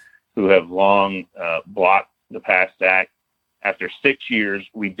Kentucky who have long blocked the PAST Act. After 6 years,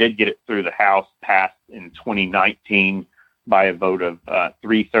 we did get it through the House, passed in 2019 by a vote of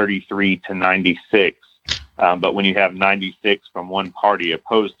 333 to 96. But when you have 96 from one party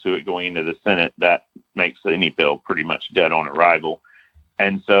opposed to it going into the Senate, that makes any bill pretty much dead on arrival.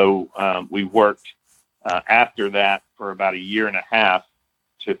 And so we worked after that for about a year and a half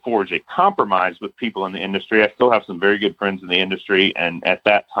to forge a compromise with people in the industry. I still have some very good friends in the industry. And at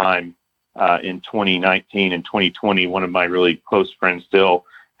that time, in 2019 and 2020, one of my really close friends still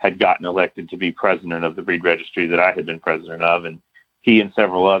had gotten elected to be president of the breed registry that I had been president of. And he and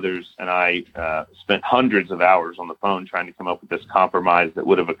several others and I spent hundreds of hours on the phone trying to come up with this compromise that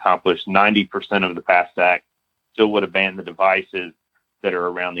would have accomplished 90% of the PAST Act, still would have banned the devices that are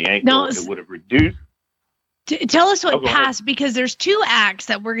around the ankle. No, it would have reduced. Tell us what PAST, because there's two acts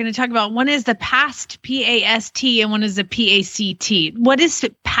that we're going to talk about. One is the PAST, P-A-S-T, and one is the P-A-C-T. What does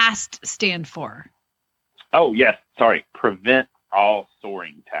PAST stand for? Oh, yes. Sorry. Prevent All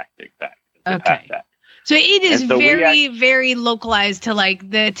Soaring Tactics Act. Okay. So it is very localized to like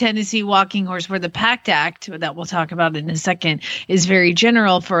the Tennessee Walking Horse, where the PACT Act, that we'll talk about in a second, is very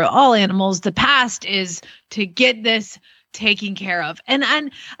general for all animals. The PAST is to get this taken care of. And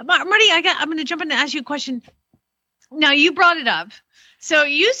Marty, I'm going to jump in and ask you a question. Now, you brought it up. So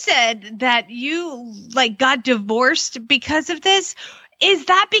you said that you like got divorced because of this. Is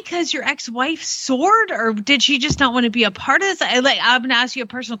that because your ex-wife soared, or did she just not want to be a part of this? I'm going to ask you a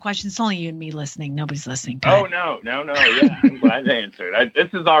personal question. It's only you and me listening. Nobody's listening. Oh, no. Yeah, I'm glad to answer it. This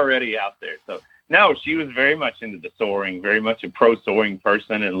is already out there. So, no, she was very much into the soaring, very much a pro-soaring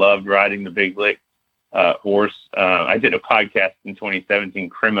person, and loved riding the Big Lick horse. I did a podcast in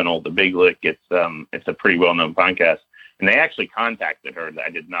 2017, Criminal, the Big Lick. It's a pretty well-known podcast. And they actually contacted her. I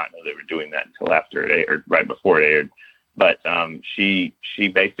did not know they were doing that until after it aired, right before it aired. But she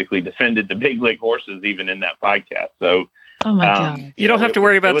basically defended the Big Lick horses even in that podcast. So, oh my God, you don't have to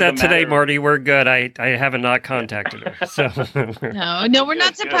worry about that today, Marty. We're good. I haven't not contacted her. So no, we're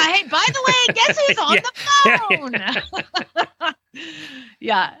not surprised. Hey, by the way, guess who's on the phone?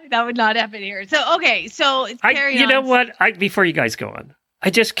 Yeah, that would not happen here. So okay, so carry on. You know what? Before you guys go on, I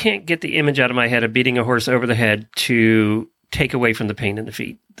just can't get the image out of my head of beating a horse over the head to take away from the pain in the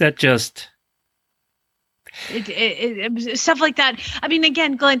feet. That just. Stuff like that. I mean,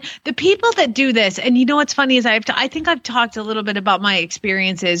 again, Glenn, the people that do this, and you know what's funny is I think I've talked a little bit about my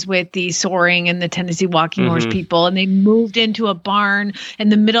experiences with the soaring and the Tennessee Walking Horse people, and they moved into a barn in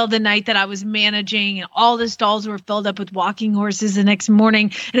the middle of the night that I was managing, and all the stalls were filled up with walking horses the next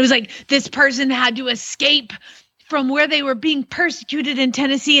morning, and it was like this person had to escape from where they were being persecuted in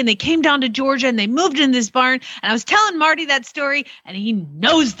Tennessee, and they came down to Georgia and they moved in this barn, and I was telling Marty that story, and he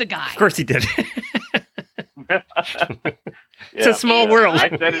knows the guy. Of course he did. It's a small world. I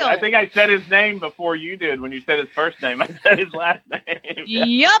think I said his name before you did. When you said his first name, I said his last name.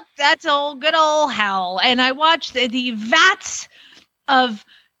 Yep, that's good old Hal. And I watched the vats of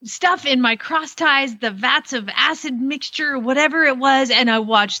stuff in my cross ties, the vats of acid mixture, whatever it was, and I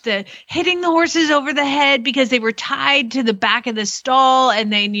watched the hitting the horses over the head because they were tied to the back of the stall,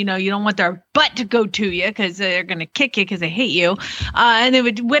 and then you don't want their butt to go to you because they're going to kick you because they hate you, and they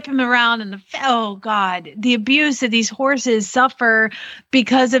would whip him around, and oh God, the abuse that these horses suffer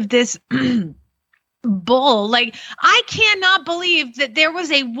because of this bull. Like, I cannot believe that there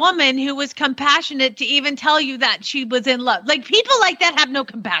was a woman who was compassionate to even tell you that she was in love. Like, people like that have no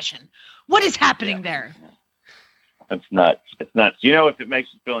compassion. What is happening there? That's nuts. It's nuts. If it makes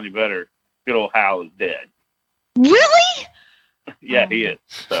you feel any better, good old Hal is dead. Really? Yeah, he is.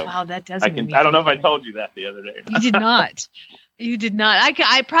 So wow, that doesn't. I don't know if I told you that the other day. You did not. You did not.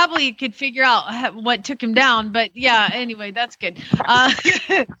 I probably could figure out what took him down, but yeah. Anyway, that's good.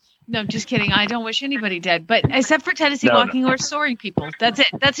 No, just kidding. I don't wish anybody dead, but except for Tennessee Walking Horse soaring people. That's it.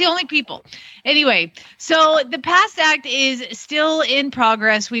 That's the only people. Anyway, so the PAST Act is still in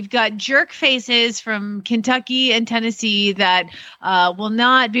progress. We've got jerk faces from Kentucky and Tennessee that will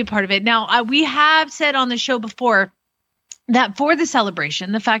not be a part of it. Now, we have said on the show before that for the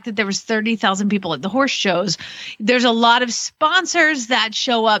celebration, the fact that there was 30,000 people at the horse shows, there's a lot of sponsors that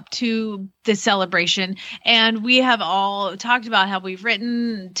show up to the celebration. And we have all talked about how we've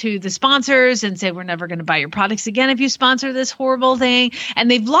written to the sponsors and said, we're never going to buy your products again if you sponsor this horrible thing. And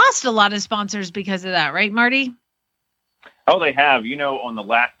they've lost a lot of sponsors because of that. Right, Marty? Oh, they have. On the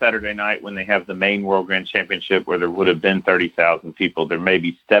last Saturday night when they have the main World Grand Championship where there would have been 30,000 people, there may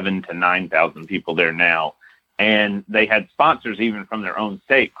be 7,000 to 9,000 people there now. And they had sponsors even from their own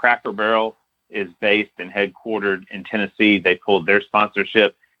state. Cracker Barrel is based and headquartered in Tennessee. They pulled their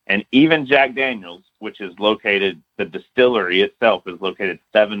sponsorship. And even Jack Daniels, which is located, the distillery itself is located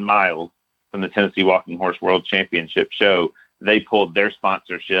 7 miles from the Tennessee Walking Horse World Championship show. They pulled their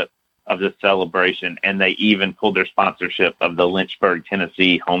sponsorship of the celebration, and they even pulled their sponsorship of the Lynchburg,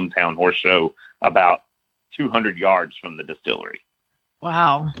 Tennessee hometown horse show about 200 yards from the distillery.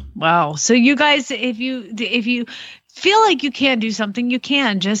 Wow. So you guys, if you feel like you can do something, you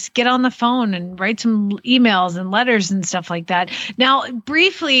can just get on the phone and write some emails and letters and stuff like that. Now,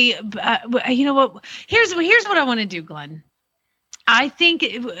 briefly, you know what? Here's what I want to do, Glenn. I think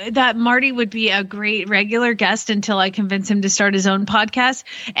that Marty would be a great regular guest until I convince him to start his own podcast.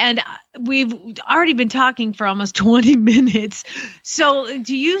 And we've already been talking for almost 20 minutes. So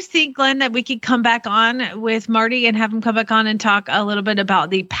do you think, Glenn, that we could come back on with Marty and have him come back on and talk a little bit about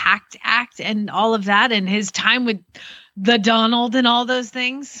the PACT Act and all of that and his time with the Donald and all those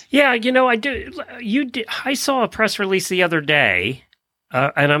things? Yeah, I do. I saw a press release the other day.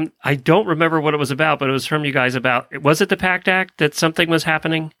 And I don't remember what it was about, but it was from you guys was it the PACT Act that something was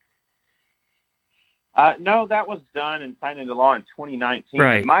happening? No, that was done and signed into law in 2019.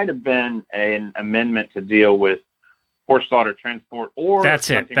 Right. It might have been an amendment to deal with horse slaughter transport, or that's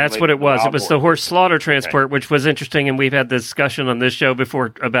it. That's what it was. It was the horse slaughter transport, okay, which was interesting, and we've had this discussion on this show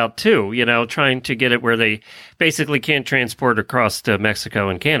before about too. Trying to get it where they basically can't transport across to Mexico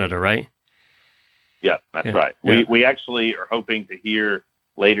and Canada, right? Yeah, that's right. Yeah. We actually are hoping to hear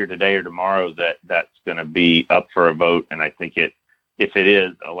later today or tomorrow that that's going to be up for a vote, and I think if it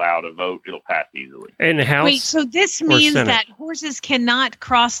is allowed a vote, it'll pass easily. In the House. Wait, so this means Senate? that horses cannot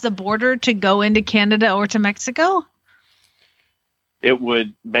cross the border to go into Canada or to Mexico? It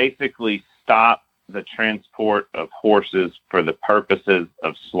would basically stop the transport of horses for the purposes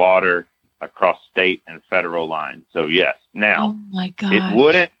of slaughter across state and federal lines. So yes, now Oh my God. it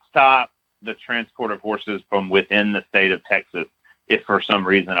wouldn't stop the transport of horses from within the state of Texas if for some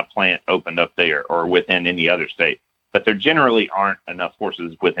reason a plant opened up there or within any other state. But there generally aren't enough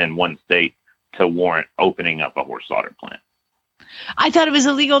horses within one state to warrant opening up a horse slaughter plant. I thought it was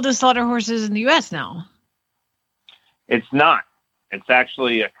illegal to slaughter horses in the U.S. now. It's not. It's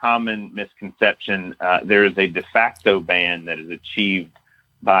actually a common misconception. There is a de facto ban that is achieved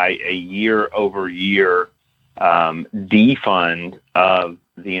by a year-over-year defund of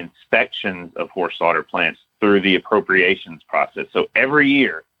the inspections of horse slaughter plants through the appropriations process. So every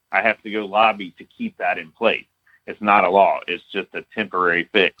year I have to go lobby to keep that in place. It's not a law. It's just a temporary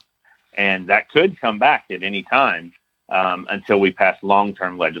fix. And that could come back at any time until we pass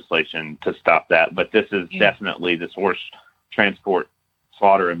long-term legislation to stop that. But this is definitely, this horse transport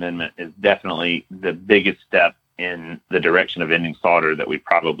slaughter amendment is definitely the biggest step in the direction of ending slaughter that we've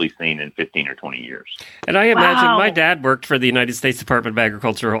probably seen in 15 or 20 years. And I imagine my dad worked for the United States Department of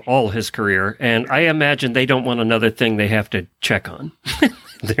Agriculture all his career, and I imagine they don't want another thing they have to check on.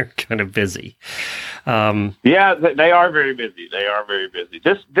 They're kind of busy. Yeah, they are very busy. They are very busy.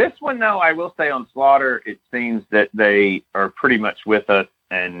 This one, though, I will say on slaughter, it seems that they are pretty much with us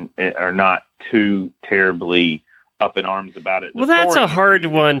and are not too terribly up in arms about it. Well, that's a hard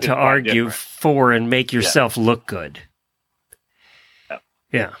one to argue for and make yourself look good.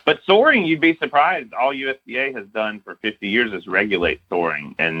 Yeah. But soaring, you'd be surprised. All USDA has done for 50 years is regulate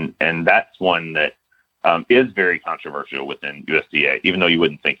soaring, and that's one that is very controversial within USDA, even though you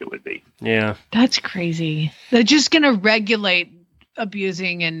wouldn't think it would be. Yeah. That's crazy. They're just going to regulate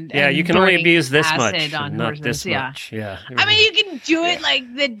abusing and you can only abuse this much, on not horses. this much. Yeah. I mean, you can do it like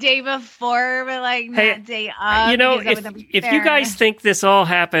the day before, but like not day of. If you guys think this all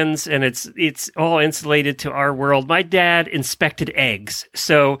happens and it's all insulated to our world, my dad inspected eggs.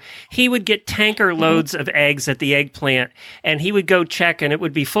 So he would get tanker loads of eggs at the eggplant, and he would go check, and it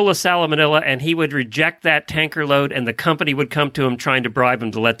would be full of salmonella, and he would reject that tanker load, and the company would come to him trying to bribe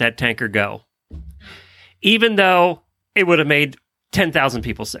him to let that tanker go, even though it would have made 10,000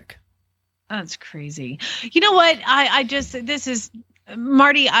 people sick. That's crazy. You know what? This is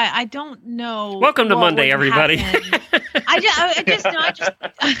Marty. I don't know. Welcome to Monday, everybody. I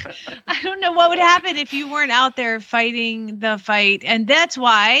don't know what would happen if you weren't out there fighting the fight. And that's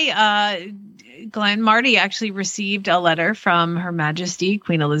why, Glenn, Marty actually received a letter from Her Majesty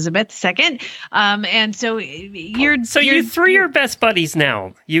Queen Elizabeth II. And so you three are best buddies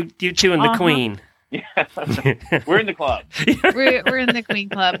now. You two and the Queen. Yeah, we're in the club. We're in the Queen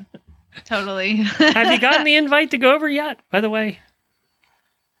Club. Totally. Have you gotten the invite to go over yet, by the way?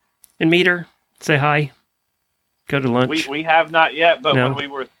 And meet her, say hi, go to lunch. We have not yet, but No.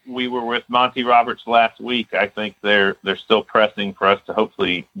 when we were with Monty Roberts last week, I think they're still pressing for us to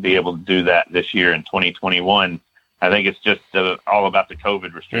hopefully be able to do that this year in 2021. I think it's just all about the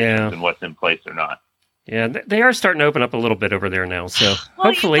COVID restrictions and what's in place or not. Yeah, they are starting to open up a little bit over there now. So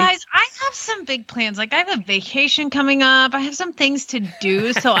hopefully, you guys, I have some big plans. Like I have a vacation coming up. I have some things to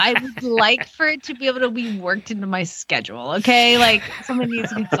do. So I would like for it to be able to be worked into my schedule. Okay, like someone needs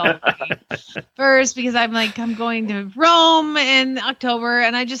to consult me first because I'm going to Rome in October,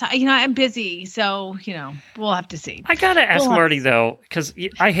 and I'm busy. So we'll have to see. I gotta ask Marty though, because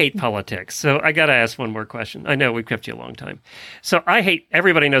I hate politics. So I gotta ask one more question. I know we've kept you a long time. So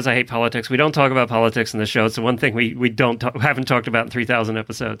everybody knows I hate politics. We don't talk about politics in the show. It's the one thing we haven't talked about in 3,000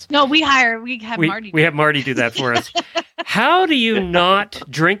 episodes. No, we have Marty. We have Marty do that for us. How do you not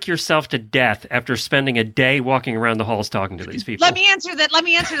drink yourself to death after spending a day walking around the halls talking to these people? Let me answer that. What?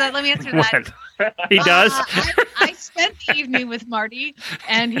 He does? I spent the evening with Marty,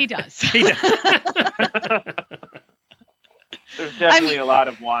 and he does. He does. There's definitely a lot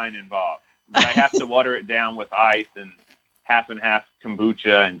of wine involved. But I have to water it down with ice and half and half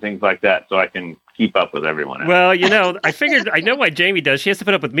kombucha and things like that so I can keep up with everyone else. Well, I know why Jamie does. She has to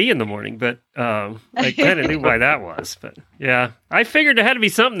put up with me in the morning, but I kind of knew why that was. But yeah, I figured there had to be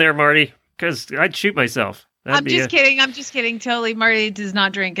something there, Marty, because I'd shoot myself. I'm just kidding. Totally. Marty does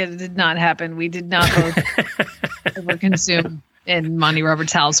not drink. It did not happen. We did not both overconsume in Monty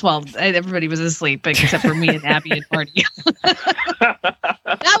Roberts' house. Well, everybody was asleep except for me and Abby and Marty.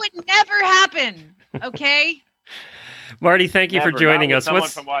 That would never happen. Okay. Marty, thank you for joining us. Someone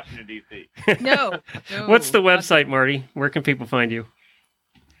from Washington, D.C. No. What's the website, Marty? Where can people find you?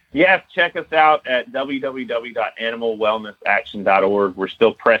 Yes, check us out at www.animalwellnessaction.org. We're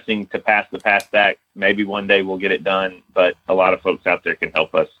still pressing to pass the PAST Act. Maybe one day we'll get it done, but a lot of folks out there can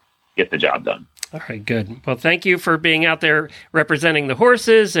help us get the job done. All right, good. Well, thank you for being out there representing the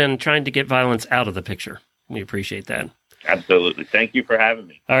horses and trying to get violence out of the picture. We appreciate that. Absolutely. Thank you for having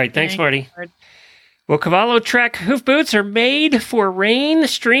me. All right, thanks, Marty. Well, Cavallo Trek hoof boots are made for rain,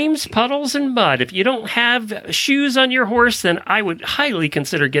 streams, puddles, and mud. If you don't have shoes on your horse, then I would highly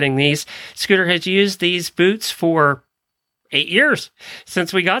consider getting these. Scooter has used these boots for 8 years.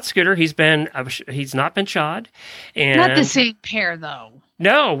 Since we got Scooter, he's not been shod. And not the same pair, though.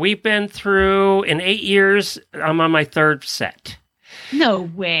 No, we've been through, in 8 years, I'm on my third set. No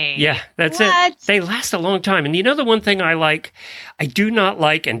way. Yeah, that's it. They last a long time. And the one thing I do not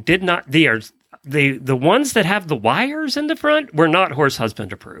like and did not, the ones that have the wires in the front were not horse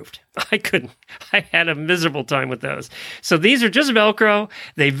husband approved. I had a miserable time with those. So these are just Velcro.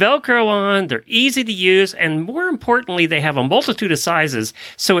 They Velcro on, they're easy to use, and more importantly, they have a multitude of sizes,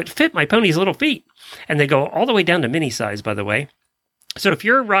 so it fit my pony's little feet. And they go all the way down to mini size, by the way. So if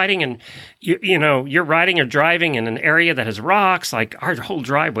you're riding and you're riding or driving in an area that has rocks, like our whole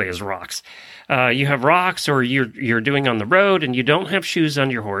driveway is rocks, you have rocks, or you're doing on the road and you don't have shoes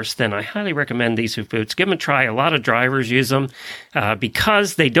on your horse, then I highly recommend these hoof boots. Give them a try. A lot of drivers use them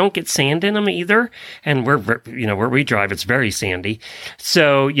because they don't get sand in them either. And where we drive, it's very sandy,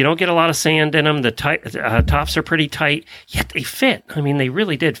 so you don't get a lot of sand in them. The tops are pretty tight, yet they fit. I mean, they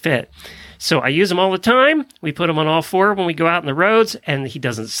really did fit. So I use them all the time. We put them on all four when we go out in the roads, and he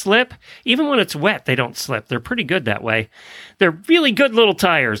doesn't slip. Even when it's wet, they don't slip. They're pretty good that way. They're really good little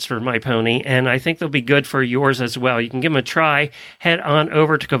tires for my pony, and I think they'll be good for yours as well. You can give them a try. Head on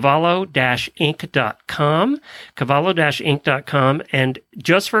over to cavallo-inc.com, cavallo-inc.com, and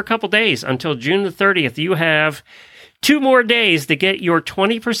just for a couple days, until June the 30th, you have 2 more days to get your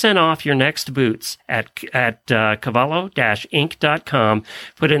 20% off your next boots at cavallo-inc.com.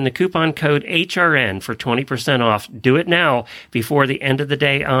 Put in the coupon code HRN for 20% off. Do it now before the end of the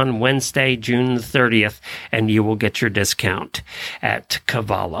day on Wednesday, June the 30th, and you will get your discount at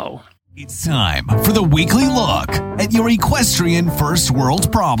Cavallo. It's time for the weekly look at your equestrian first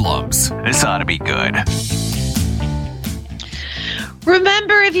world problems. This ought to be good.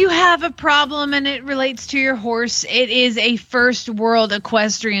 Remember, if you have a problem and it relates to your horse, it is a first world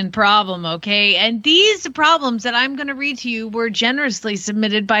equestrian problem, okay? And these problems that I'm going to read to you were generously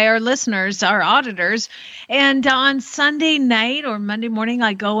submitted by our listeners, our auditors. And on Sunday night or Monday morning,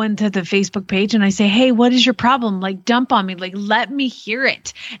 I go into the Facebook page and I say, hey, what is your problem? Like, dump on me. Like, let me hear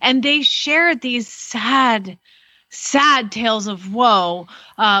it. And they share these sad tales of woe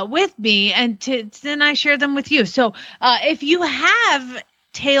with me, and then I share them with you. So if you have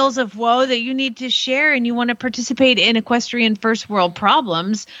tales of woe that you need to share and you want to participate in Equestrian First World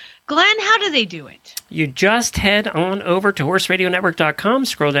Problems, Glenn, how do they do it? You just head on over to horseradionetwork.com,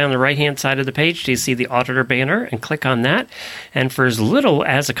 scroll down the right-hand side of the page till you see the auditor banner, and click on that. And for as little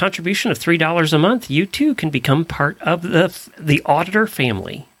as a contribution of $3 a month, you too can become part of the auditor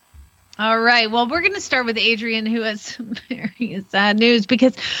family. All right. Well, we're going to start with Adrian, who has some very sad news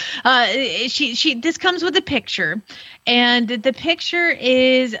because this comes with a picture, and the picture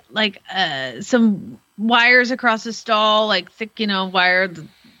is like some wires across the stall, like thick, wire,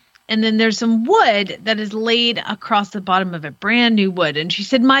 and then there's some wood that is laid across the bottom of it, brand new wood. And she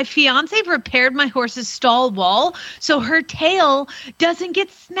said, my fiance repaired my horse's stall wall so her tail doesn't get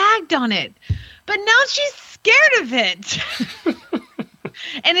snagged on it, but now she's scared of it.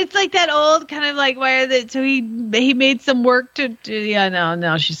 And it's like that old kind of like wire that, so he made some work to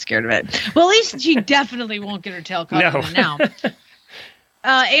no, she's scared of it. Well, at least she definitely won't get her tail caught in it now.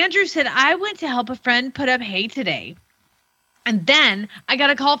 Andrew said, I went to help a friend put up hay today. And then I got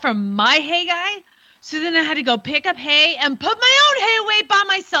a call from my hay guy. So then I had to go pick up hay and put my own hay away by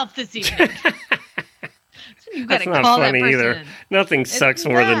myself this evening. So you That's not funny either. Nothing sucks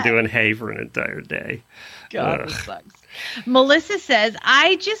more than doing hay for an entire day. God, it sucks. Melissa says,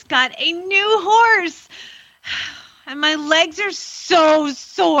 I just got a new horse. And my legs are so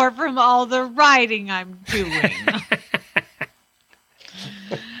sore from all the riding I'm doing.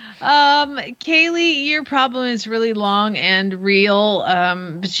 Kaylee, your problem is really long and real.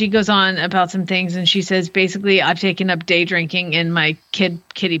 But she goes on about some things, and she says, basically, I've taken up day drinking in my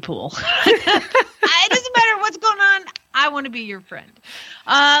kiddie pool. It doesn't matter what's going on. I want to be your friend.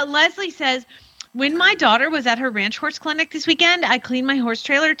 Leslie says, when my daughter was at her ranch horse clinic this weekend, I cleaned my horse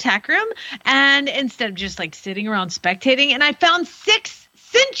trailer tack room, and instead of just like sitting around spectating, and I found 6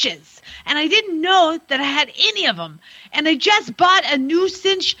 cinches, and I didn't know that I had any of them. And I just bought a new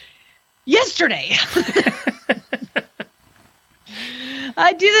cinch yesterday.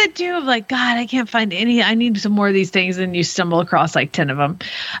 I do that too. I'm like, God, I can't find any. I need some more of these things. And you stumble across like 10 of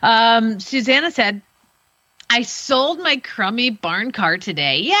them. Susanna said, I sold my crummy barn car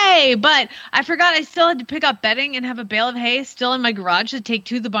today. Yay. But I forgot I still had to pick up bedding and have a bale of hay still in my garage to take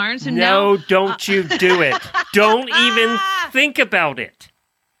to the barn. So no, don't you do it. Don't even think about it.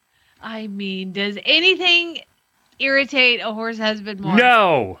 I mean, does anything irritate a horse husband more?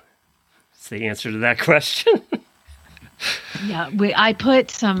 No. That's the answer to that question. Yeah, I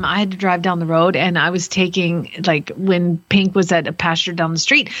had to drive down the road, and I was taking, like, when Pink was at a pasture down the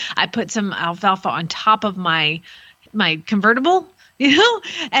street, I put some alfalfa on top of my convertible,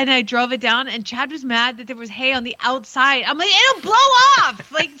 and I drove it down, and Chad was mad that there was hay on the outside. I'm like, it'll blow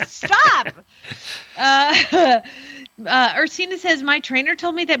off! Like, stop! Ursina says, my trainer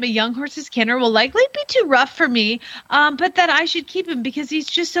told me that my young horse's canter will likely be too rough for me, but that I should keep him because he's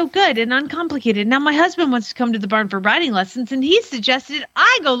just so good and uncomplicated. Now my husband wants to come to the barn for riding lessons, and he suggested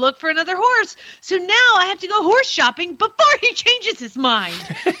I go look for another horse. So now I have to go horse shopping before he changes his mind.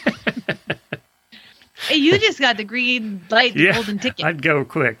 Hey, you just got the green light, golden ticket. I'd go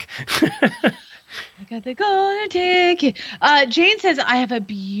quick. I got the golden ticket. Jane says, I have a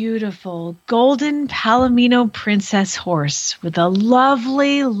beautiful golden Palomino princess horse with a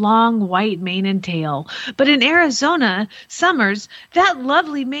lovely long white mane and tail. But in Arizona summers, that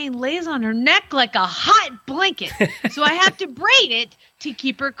lovely mane lays on her neck like a hot blanket. So I have to braid it to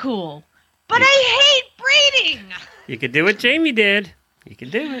keep her cool. But I hate braiding. You could do what Jamie did. You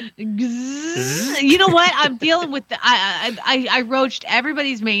can do it. You know what? I'm dealing with I roached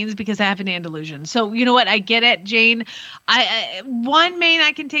everybody's manes because I have an Andalusian. So you know what? I get it, Jane. One mane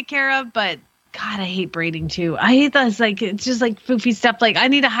I can take care of, but God, I hate braiding too. I hate those, like, it's just like foofy stuff. Like, I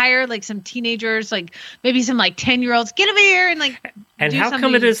need to hire like some teenagers, like maybe some like 10-year-olds, get over here and like. And how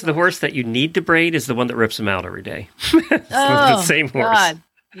come it is the horse that you need to braid is the one that rips them out every day? It's the same horse. God.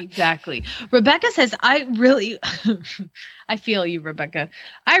 Exactly. Rebecca says, I feel you, Rebecca.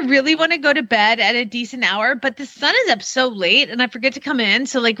 I really want to go to bed at a decent hour, but the sun is up so late and I forget to come in.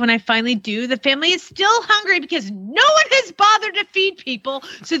 So like when I finally do, the family is still hungry because no one has bothered to feed people.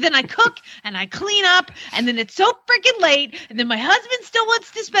 So then I cook and I clean up and then it's so freaking late. And then my husband still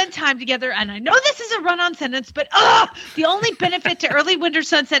wants to spend time together. And I know this is a run-on sentence, but the only benefit to early winter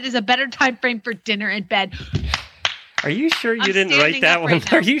sunset is a better time frame for dinner and bed. Are you sure you didn't write that one?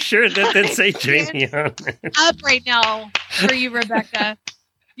 Are you sure that didn't say Jamie on it? Up right now for you, Rebecca.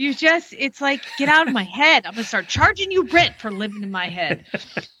 It's like, get out of my head. I'm going to start charging you rent for living in my head.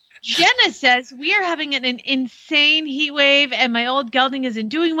 Jenna says, we are having an insane heat wave and my old gelding isn't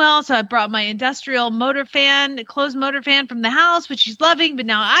doing well. So I brought my industrial closed motor fan from the house, which she's loving. But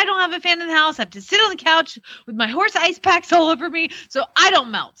now I don't have a fan in the house. I have to sit on the couch with my horse ice packs all over me so I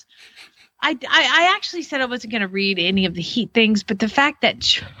don't melt. I actually said I wasn't going to read any of the heat things, but the fact that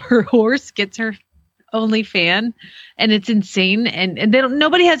her horse gets her only fan and it's insane, and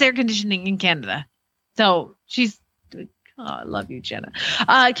nobody has air conditioning in Canada. So I love you, Jenna.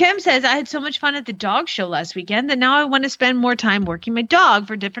 Kim says, I had so much fun at the dog show last weekend that now I want to spend more time working my dog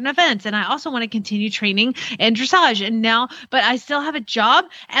for different events. And I also want to continue training and dressage. But I still have a job,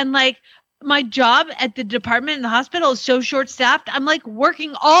 and like, my job at the department in the hospital is so short-staffed. I'm like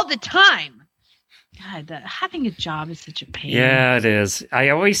working all the time. God, having a job is such a pain. Yeah, it is. I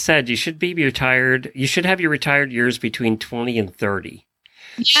always said you should be retired. You should have your retired years between 20 and 30.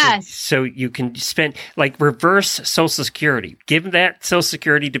 Yes. So you can spend, like, reverse Social Security. Give that Social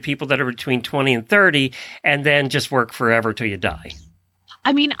Security to people that are between 20 and 30 and then just work forever till you die.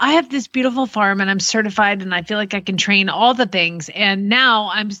 I mean, I have this beautiful farm and I'm certified and I feel like I can train all the things. And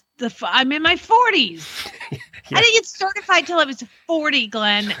now I'm in my 40s. Yeah. I didn't get certified till I was 40,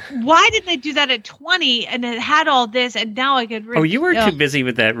 Glenn. Why didn't they do that at 20 and it had all this and now I could... you were too busy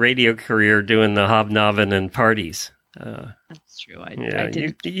with that radio career doing the hobnobbing and parties. That's true. I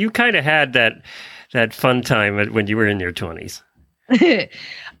did. You kind of had that fun time when you were in your 20s.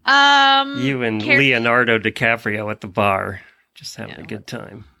 You and Leonardo DiCaprio at the bar. Just having a good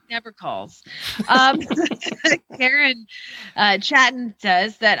time. Never calls. Karen Chatton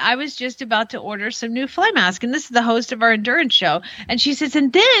says that I was just about to order some new fly mask, and this is the host of our endurance show. And she says,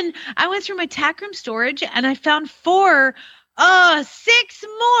 and then I went through my tack room storage and I found 6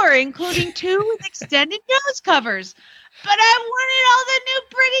 more, including 2 with extended nose covers. But I wanted all the new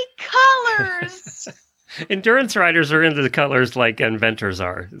pretty colors. Endurance riders are into the colors like inventors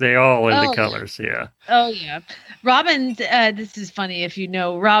are. They all into colors, yeah. Oh, yeah. Robin, this is funny if you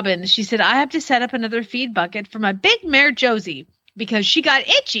know Robin. She said, I have to set up another feed bucket for my big mare, Josie, because she got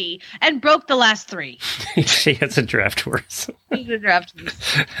itchy and broke the last 3. She has a draft horse. She's a draft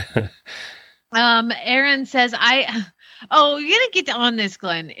horse. Aaron says, you're going to get on this,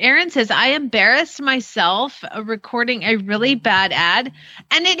 Glenn. Aaron says, I embarrassed myself recording a really bad ad,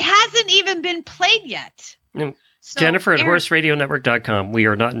 and it hasn't even been played yet. No. So, Jennifer at horseradionetwork.com. We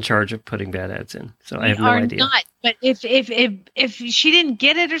are not in charge of putting bad ads in, so I have no idea. Not, but if she didn't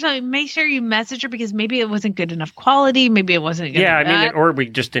get it or something, make sure you message her because maybe it wasn't good enough quality. Maybe it wasn't good enough. Or we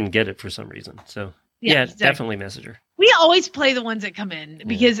just didn't get it for some reason. So, exactly. Definitely message her. We always play the ones that come in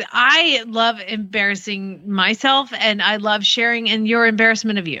because I love embarrassing myself and I love sharing in your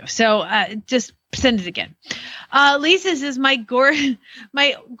embarrassment of you. So just send it again. Lisa says, my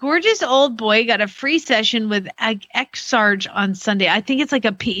gorgeous old boy got a free session with X-Sarge on Sunday. I think it's like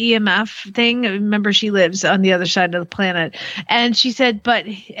a PEMF thing. Remember, she lives on the other side of the planet. And she said,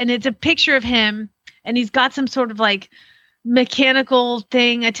 and it's a picture of him and he's got some sort of like mechanical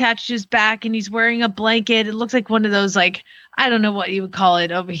thing attached to his back and he's wearing a blanket. It looks like one of those, like, I don't know what you would call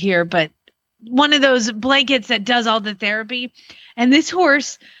it over here, but one of those blankets that does all the therapy. And this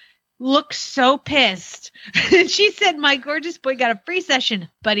horse looks so pissed. She said, my gorgeous boy got a free session,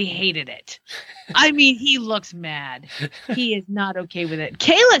 but he hated it. I mean, he looks mad. He is not okay with it.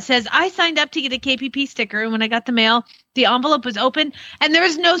 Kayla says, I signed up to get a KPP sticker, and when I got the mail, the envelope was open, and there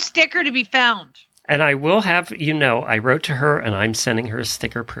was no sticker to be found. And I will have, I wrote to her, and I'm sending her a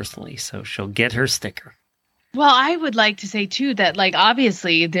sticker personally, so she'll get her sticker. Well, I would like to say, too, that, like,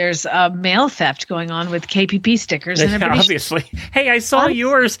 obviously there's mail theft going on with KPP stickers. And obviously. Hey, I saw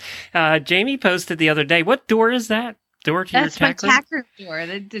yours. Jamie posted the other day. What door is that? Door to That's your tack room? That's my tack room door.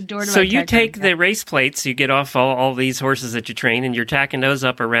 The door to so my you tack take room. the race plates, you get off all these horses that you train, and you're tacking those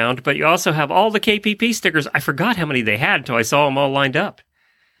up around, but you also have all the KPP stickers. I forgot how many they had until I saw them all lined up.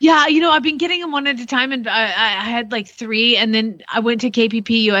 Yeah, I've been getting them one at a time, and I had like 3, and then I went to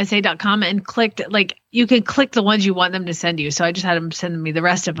kppusa.com and clicked, like, you can click the ones you want them to send you. So I just had them send me the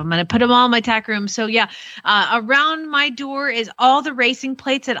rest of them, and I put them all in my tack room. So yeah, around my door is all the racing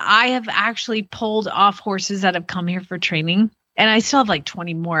plates that I have actually pulled off horses that have come here for training, and I still have like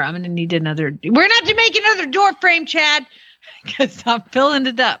 20 more. I'm going to need another. We're not to make another door frame, Chad, because I'm filling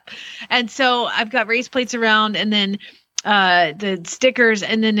it up. And so I've got race plates around, and then the stickers,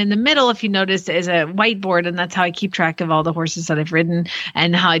 and then in the middle, if you notice, is a whiteboard, and that's how I keep track of all the horses that I've ridden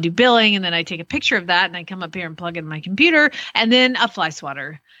and how I do billing. And then I take a picture of that and I come up here and plug in my computer, and then a fly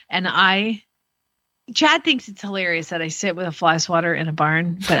swatter. And Chad thinks it's hilarious that I sit with a fly swatter in a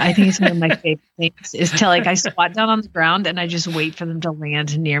barn, but I think it's one of my favorite things is to, like, I squat down on the ground and I just wait for them to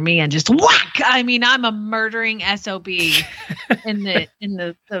land near me and just whack. I mean, I'm a murdering SOB in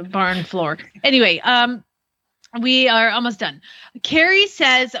the barn floor. Anyway, we are almost done. Carrie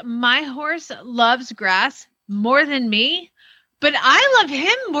says, my horse loves grass more than me, but I love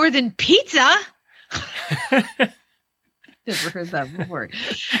him more than pizza. Never heard that before.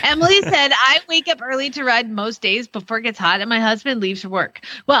 Emily said, I wake up early to ride most days before it gets hot, and my husband leaves for work.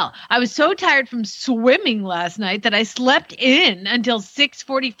 Well, I was so tired from swimming last night that I slept in until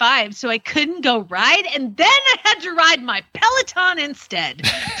 6:45, so I couldn't go ride, and then I had to ride my Peloton instead.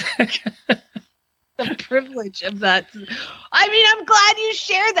 The privilege of that. I mean, I'm glad you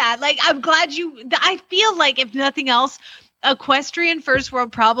share that. Like, I'm glad I feel like, if nothing else, equestrian first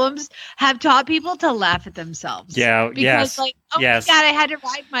world problems have taught people to laugh at themselves. Yeah. Because, yes. like, oh yes. My God, I had to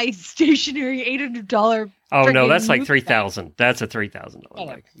ride my stationary $800. Oh no, that's like $3,000. That's a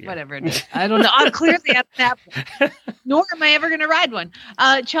 $3,000. Whatever it is. I don't know. I'm clearly I don't have one. Nor am I ever going to ride one.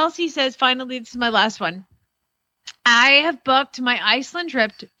 Chelsea says, finally, this is my last one. I have booked my Iceland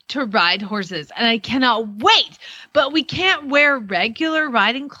trip to ride horses, and I cannot wait. But we can't wear regular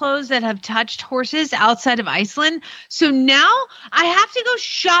riding clothes that have touched horses outside of Iceland. So now I have to go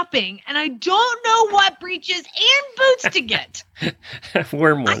shopping, and I don't know what breeches and boots to get.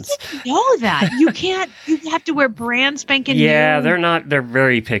 Warm ones. I didn't know that. You can't. You have to wear brand spanking new. Yeah, they're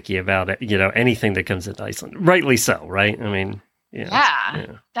very picky about it. Anything that comes into Iceland. Rightly so, right? I mean,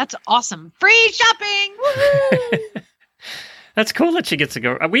 yeah. That's awesome. Free shopping. Woohoo! That's cool that she gets to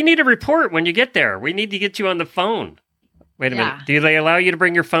go. We need a report when you get there. We need to get you on the phone. Wait a minute. Do they allow you to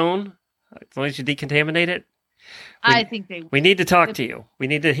bring your phone as long as you decontaminate it? I think they. We need to talk to you. We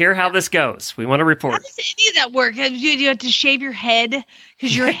need to hear how this goes. We want to report. How does any of that work? Do you have to shave your head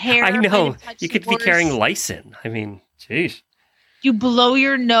because your hair? I know. You could be horse? carrying Lysin. I mean, jeez. You blow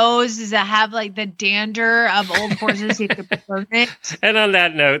your nose. Does it have like the dander of old horses? You have to burn it. And on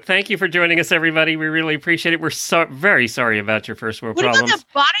that note, thank you for joining us, everybody. We really appreciate it. We're very sorry about your first world problems. What about the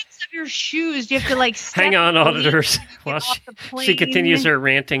bottoms of your shoes? Do you have to like hang on, auditors? Well, she continues her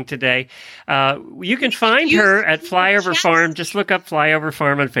ranting today. You can find her at Flyover Farm. Just look up Flyover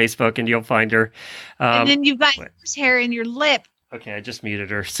Farm on Facebook and you'll find her. And then you've got horsehair in your lip. Okay, I just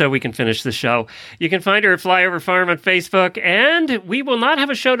muted her so we can finish the show. You can find her at Flyover Farm on Facebook, and we will not have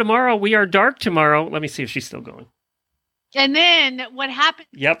a show tomorrow. We are dark tomorrow. Let me see if she's still going. And then what happened?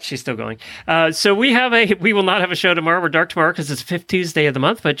 Yep, she's still going. So we will not have a show tomorrow. We're dark tomorrow because it's the 5th Tuesday of the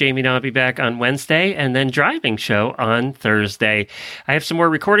month, but Jamie and I will be back on Wednesday and then driving show on Thursday. I have some more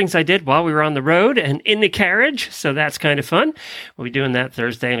recordings I did while we were on the road and in the carriage, so that's kind of fun. We'll be doing that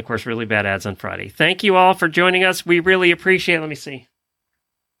Thursday and, of course, really bad ads on Friday. Thank you all for joining us. We really appreciate it. Let me see.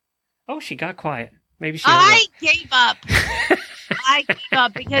 Oh, she got quiet. Maybe she gave up. I gave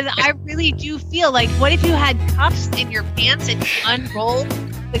up because I really do feel like, what if you had cuffs in your pants and you unrolled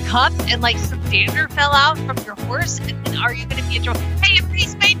the cuffs and like some dander fell out from your horse? And then are you going to be in trouble? Hey,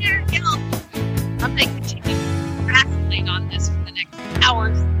 please make your guilt. I'm going to continue wrestling on this for the next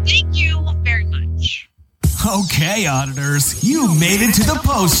hours. Thank you very much. Okay, auditors, you made it to the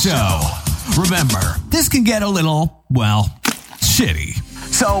post show. Remember, this can get a little, shitty.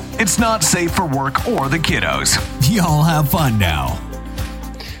 So it's not safe for work or the kiddos. Y'all have fun now.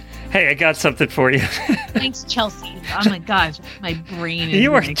 Hey, I got something for you. Thanks, Chelsea. Oh my gosh, my brain is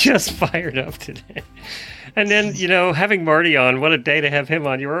You are just fired up today. And then, having Marty on, what a day to have him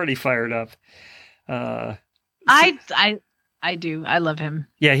on. You're already fired up. I do. I love him.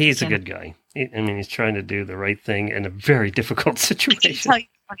 Yeah, he's a good guy. He's trying to do the right thing in a very difficult situation. I can tell you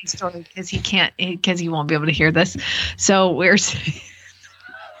a funny story because he won't be able to hear this. So we're...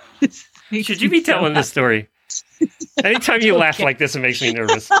 Should you be telling this story? Anytime you laugh like this, it makes me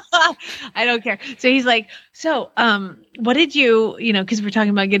nervous. I don't care. So he's like, what did you, because we're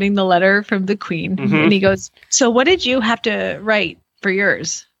talking about getting the letter from the Queen. Mm-hmm. And he goes, so what did you have to write for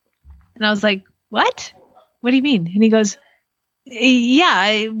yours? And I was like, what? What do you mean? And he goes,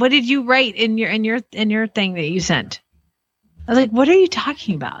 yeah, what did you write in your thing that you sent? I was like, what are you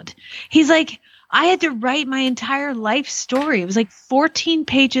talking about? He's like, I had to write my entire life story. It was like 14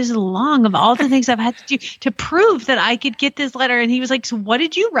 pages long of all the things I've had to do to prove that I could get this letter. And he was like, so what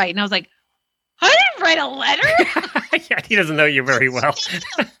did you write? And I was like, I didn't write a letter. Yeah, he doesn't know you very well.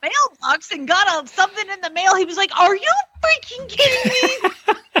 I a mailbox and got something in the mail. He was like, are you freaking kidding me?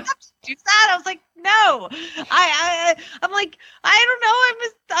 Do that? I was like, no. I'm like, I don't know.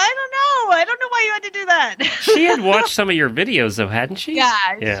 I don't know why you had to do that. She had watched some of your videos though, hadn't she?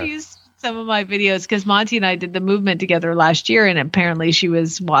 Yeah. She's some of my videos because Monty and I did the movement together last year, and apparently she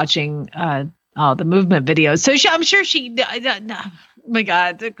was watching all the movement videos. So I'm sure she. Oh my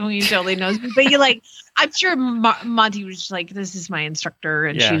God, the Queen totally knows me. But I'm sure Monty was just like, "This is my instructor,"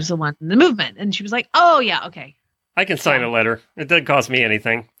 and she was the one in the movement, and she was like, "Oh yeah, okay." I can sign a letter. It doesn't cost me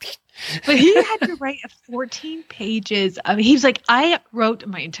anything. But he had to write 14 pages of. He was like, I wrote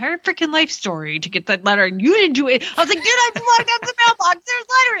my entire freaking life story to get that letter, and you didn't do it. I was like, dude, I logged out the mailbox. There's a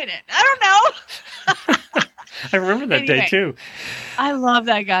letter in it. I don't know. I remember that day too. I love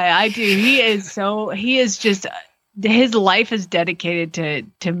that guy. I do. He is just. His life is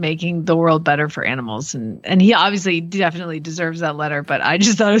dedicated to making the world better for animals, and he obviously definitely deserves that letter. But I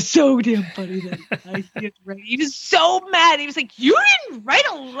just thought it was so damn funny that he was so mad. He was like, "You didn't write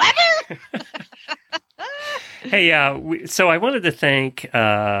a letter." Hey, so I wanted to thank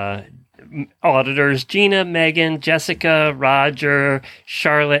auditors Gina, Megan, Jessica, Roger,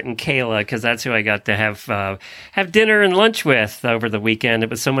 Charlotte, and Kayla, because that's who I got to have dinner and lunch with over the weekend. It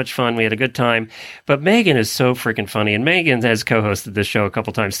was so much fun. We had a good time. But Megan is so freaking funny, and Megan has co-hosted this show a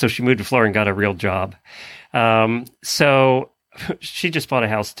couple times, so she moved to Florida and got a real job. So she just bought a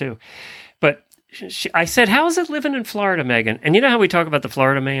house too. But I said, how is it living in Florida, Megan? And you know how we talk about the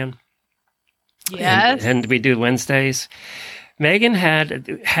Florida man? Yes. And we do Wednesdays. Megan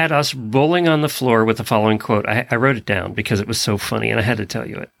had us rolling on the floor with the following quote. I wrote it down because it was so funny, and I had to tell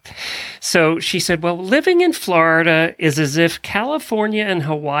you it. So she said, well, living in Florida is as if California and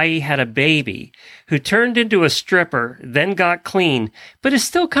Hawaii had a baby who turned into a stripper, then got clean, but is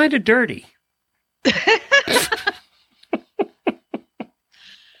still kind of dirty.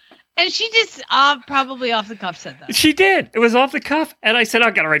 And she just probably off the cuff said that. She did. It was off the cuff. And I said,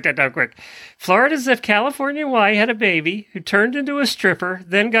 I've got to write that down quick. Florida's as if California and Hawaii had a baby who turned into a stripper,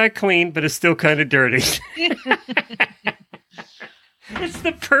 then got clean, but is still kind of dirty. It's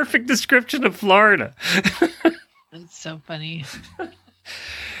the perfect description of Florida. That's so funny.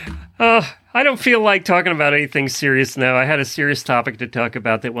 I don't feel like talking about anything serious now. I had a serious topic to talk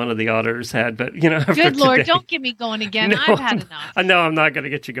about that one of the auditors had, but after Good Lord, today, don't get me going again. No, I've had enough. No, I'm not going to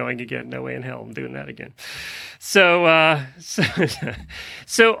get you going again. No way in hell I'm doing that again. So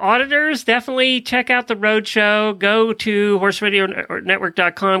auditors, definitely check out the Roadshow. Go to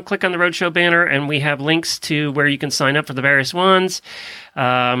horseradionetwork.com, click on the Roadshow banner, and we have links to where you can sign up for the various ones.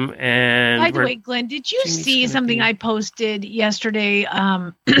 And by the way, Glenn, did you see something I posted yesterday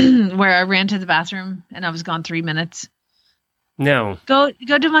where I ran to the bathroom and I was gone 3 minutes? No. Go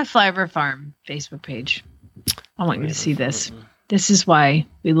to my Flyover Farm Facebook page. I want you to see this. This is why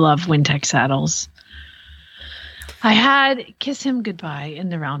we love Wintec saddles. I had Kiss Him Goodbye in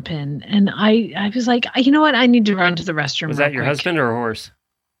the round pen, and I was like, you know what? I need to run to the restroom. Was that your husband or a horse?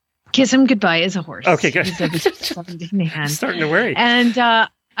 Kiss Him Goodbye is a horse. Okay, good. Starting to worry. And I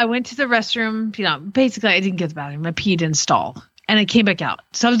went to the restroom. Basically, I didn't get to the bathroom. I peed in stall, and I came back out.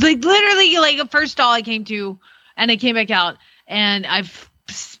 So I was literally the first stall I came to, and I came back out, and I've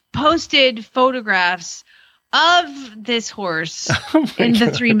posted photographs of this horse in the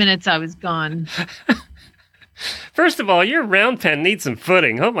 3 minutes I was gone. First of all, your round pen needs some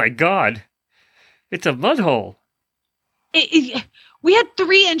footing. Oh my God. It's a mud hole. We had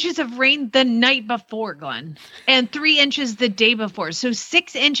 3 inches of rain the night before, Glenn, and 3 inches the day before. So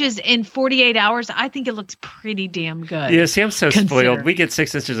 6 inches in 48 hours. I think it looks pretty damn good. Yeah, see, I'm so spoiled. We get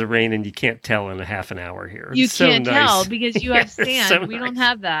 6 inches of rain and you can't tell in a half an hour here. You it's can't so tell because you have sand. So we don't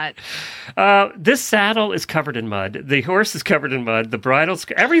have that. This saddle is covered in mud. The horse is covered in mud. The bridle's,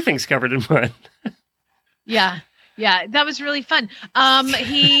 everything's covered in mud. Yeah. Yeah, that was really fun.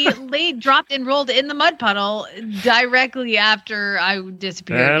 He dropped and rolled in the mud puddle directly after I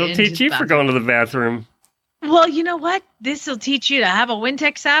disappeared. That'll teach you for going to the bathroom. Well, you know what? This will teach you to have a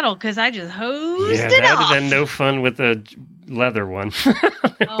Wintec saddle because I just hosed it off. Yeah, that would have been no fun with the leather one.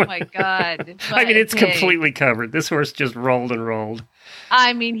 Oh, my God. I mean, it's completely covered. This horse just rolled and rolled.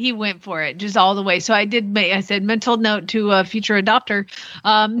 I mean, he went for it just all the way. So I said, mental note to a future adopter,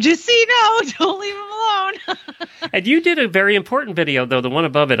 just so you know, don't leave him alone. And you did a very important video, though, the one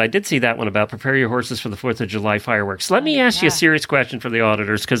above it. I did see that one about prepare your horses for the 4th of July fireworks. Let me ask you a serious question for the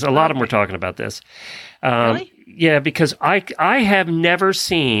auditors, because a lot of them were talking about this. Really? Yeah, because I have never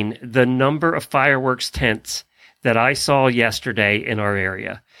seen the number of fireworks tents that I saw yesterday in our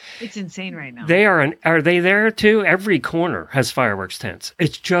area. It's insane right now. Are they there too? Every corner has fireworks tents.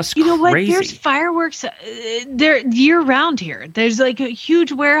 It's just crazy. You know what? There's fireworks. They're year round here. There's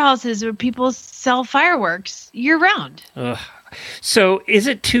huge warehouses where people sell fireworks year round. So is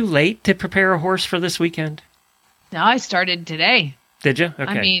it too late to prepare a horse for this weekend? No, I started today. Did you? Okay.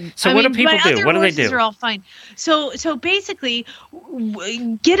 I mean, what do people do? What do they do? Are all fine. So basically,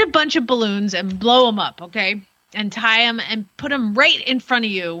 get a bunch of balloons and blow them up, okay? And tie them and put them right in front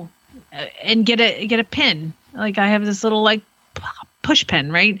of you, and get a pin. Like I have this little push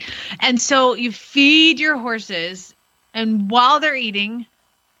pin, right? And so you feed your horses, and while they're eating,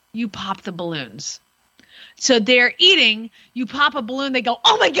 you pop the balloons. So they're eating, you pop a balloon, they go,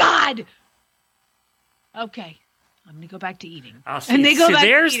 "Oh my God!" Okay, I'm gonna go back to eating. And they go back.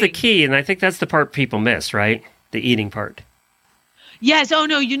 There's the key, and I think that's the part people miss, right? The eating part. Yes. Oh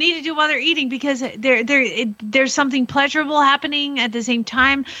no, you need to do while they're eating because there's something pleasurable happening at the same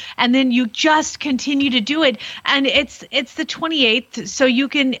time, and then you just continue to do it. And it's the 28th, so you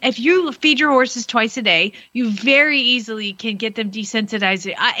can, if you feed your horses twice a day, you very easily can get them desensitized.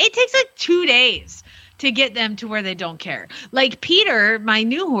 It takes 2 days to get them to where they don't care. Like Peter, my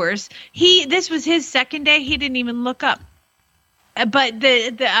new horse, this was his second day. He didn't even look up. But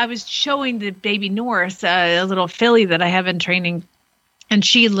I was showing the baby North, a little filly that I have in training. And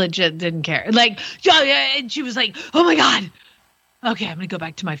she legit didn't care. And she was like, "Oh my God. Okay, I'm going to go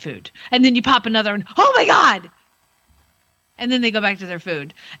back to my food." And then you pop another one. "Oh my God." And then they go back to their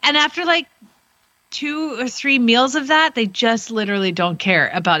food. And after 2 or 3 meals of that, they just literally don't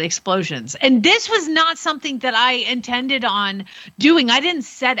care about explosions. And this was not something that I intended on doing. I didn't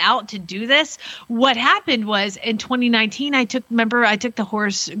set out to do this. What happened was in 2019, I took the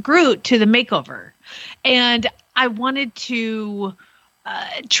horse Groot to the makeover, and I wanted to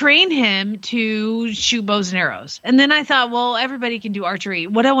train him to shoot bows and arrows. And then I thought, well, everybody can do archery.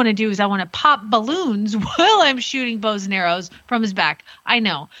 What I want to do is I want to pop balloons while I'm shooting bows and arrows from his back. I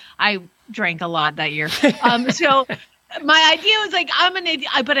know. I drank a lot that year. So my idea was like,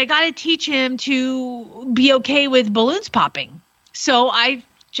 but I got to teach him to be okay with balloons popping. So I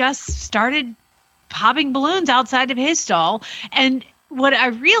just started popping balloons outside of his stall. And what I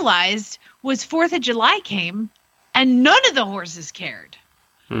realized was 4th of July came and none of the horses cared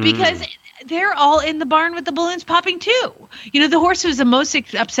because they're all in the barn with the balloons popping too. The horse who was the most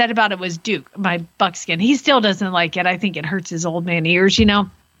upset about it was Duke, my buckskin. He still doesn't like it. I think it hurts his old man ears,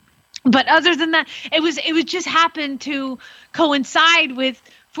 But other than that, it was just happened to coincide with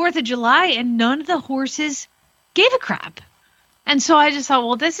 4th of July, and none of the horses gave a crap. And so I just thought,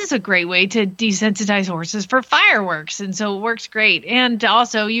 well, this is a great way to desensitize horses for fireworks. And so it works great. And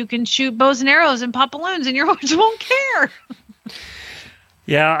also you can shoot bows and arrows and pop balloons and your horse won't care.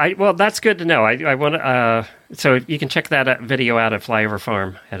 Yeah, well, that's good to know. I want to, so you can check that video out at Flyover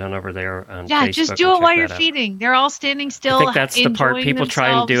Farm. Head on over there on Facebook. Just do it while you're feeding. They're all standing still. I think that's the part. People try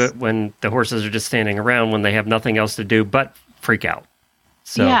and do it when the horses are just standing around when they have nothing else to do but freak out.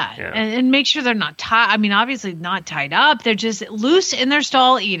 So, yeah. And make sure they're not tied. I mean, obviously not tied up. They're just loose in their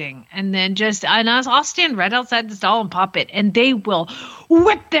stall eating. And then I'll stand right outside the stall and pop it. And they will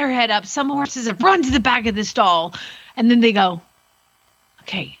whip their head up. Some horses have run to the back of the stall. And then they go,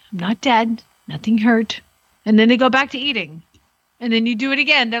 okay, I'm not dead. Nothing hurt. And then they go back to eating. And then you do it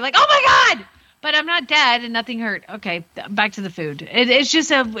again. They're like, oh my God, but I'm not dead and nothing hurt. Okay, back to the food. It's just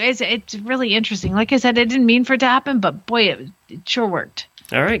it's really interesting. Like I said, I didn't mean for it to happen, but boy, it sure worked.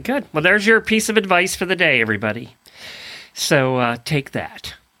 All right, good. Well, there's your piece of advice for the day, everybody. So take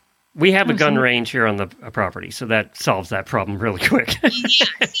that. We have a gun range here on the property, so that solves that problem really quick.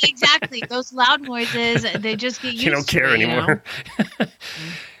 Yes, exactly. Those loud noises, they just get used to it. You don't care anymore.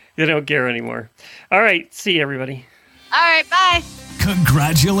 You don't care anymore. All right, see you, everybody. All right, bye.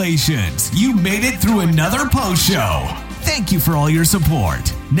 Congratulations. You made it through another post show. Thank you for all your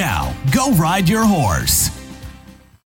support. Now, go ride your horse.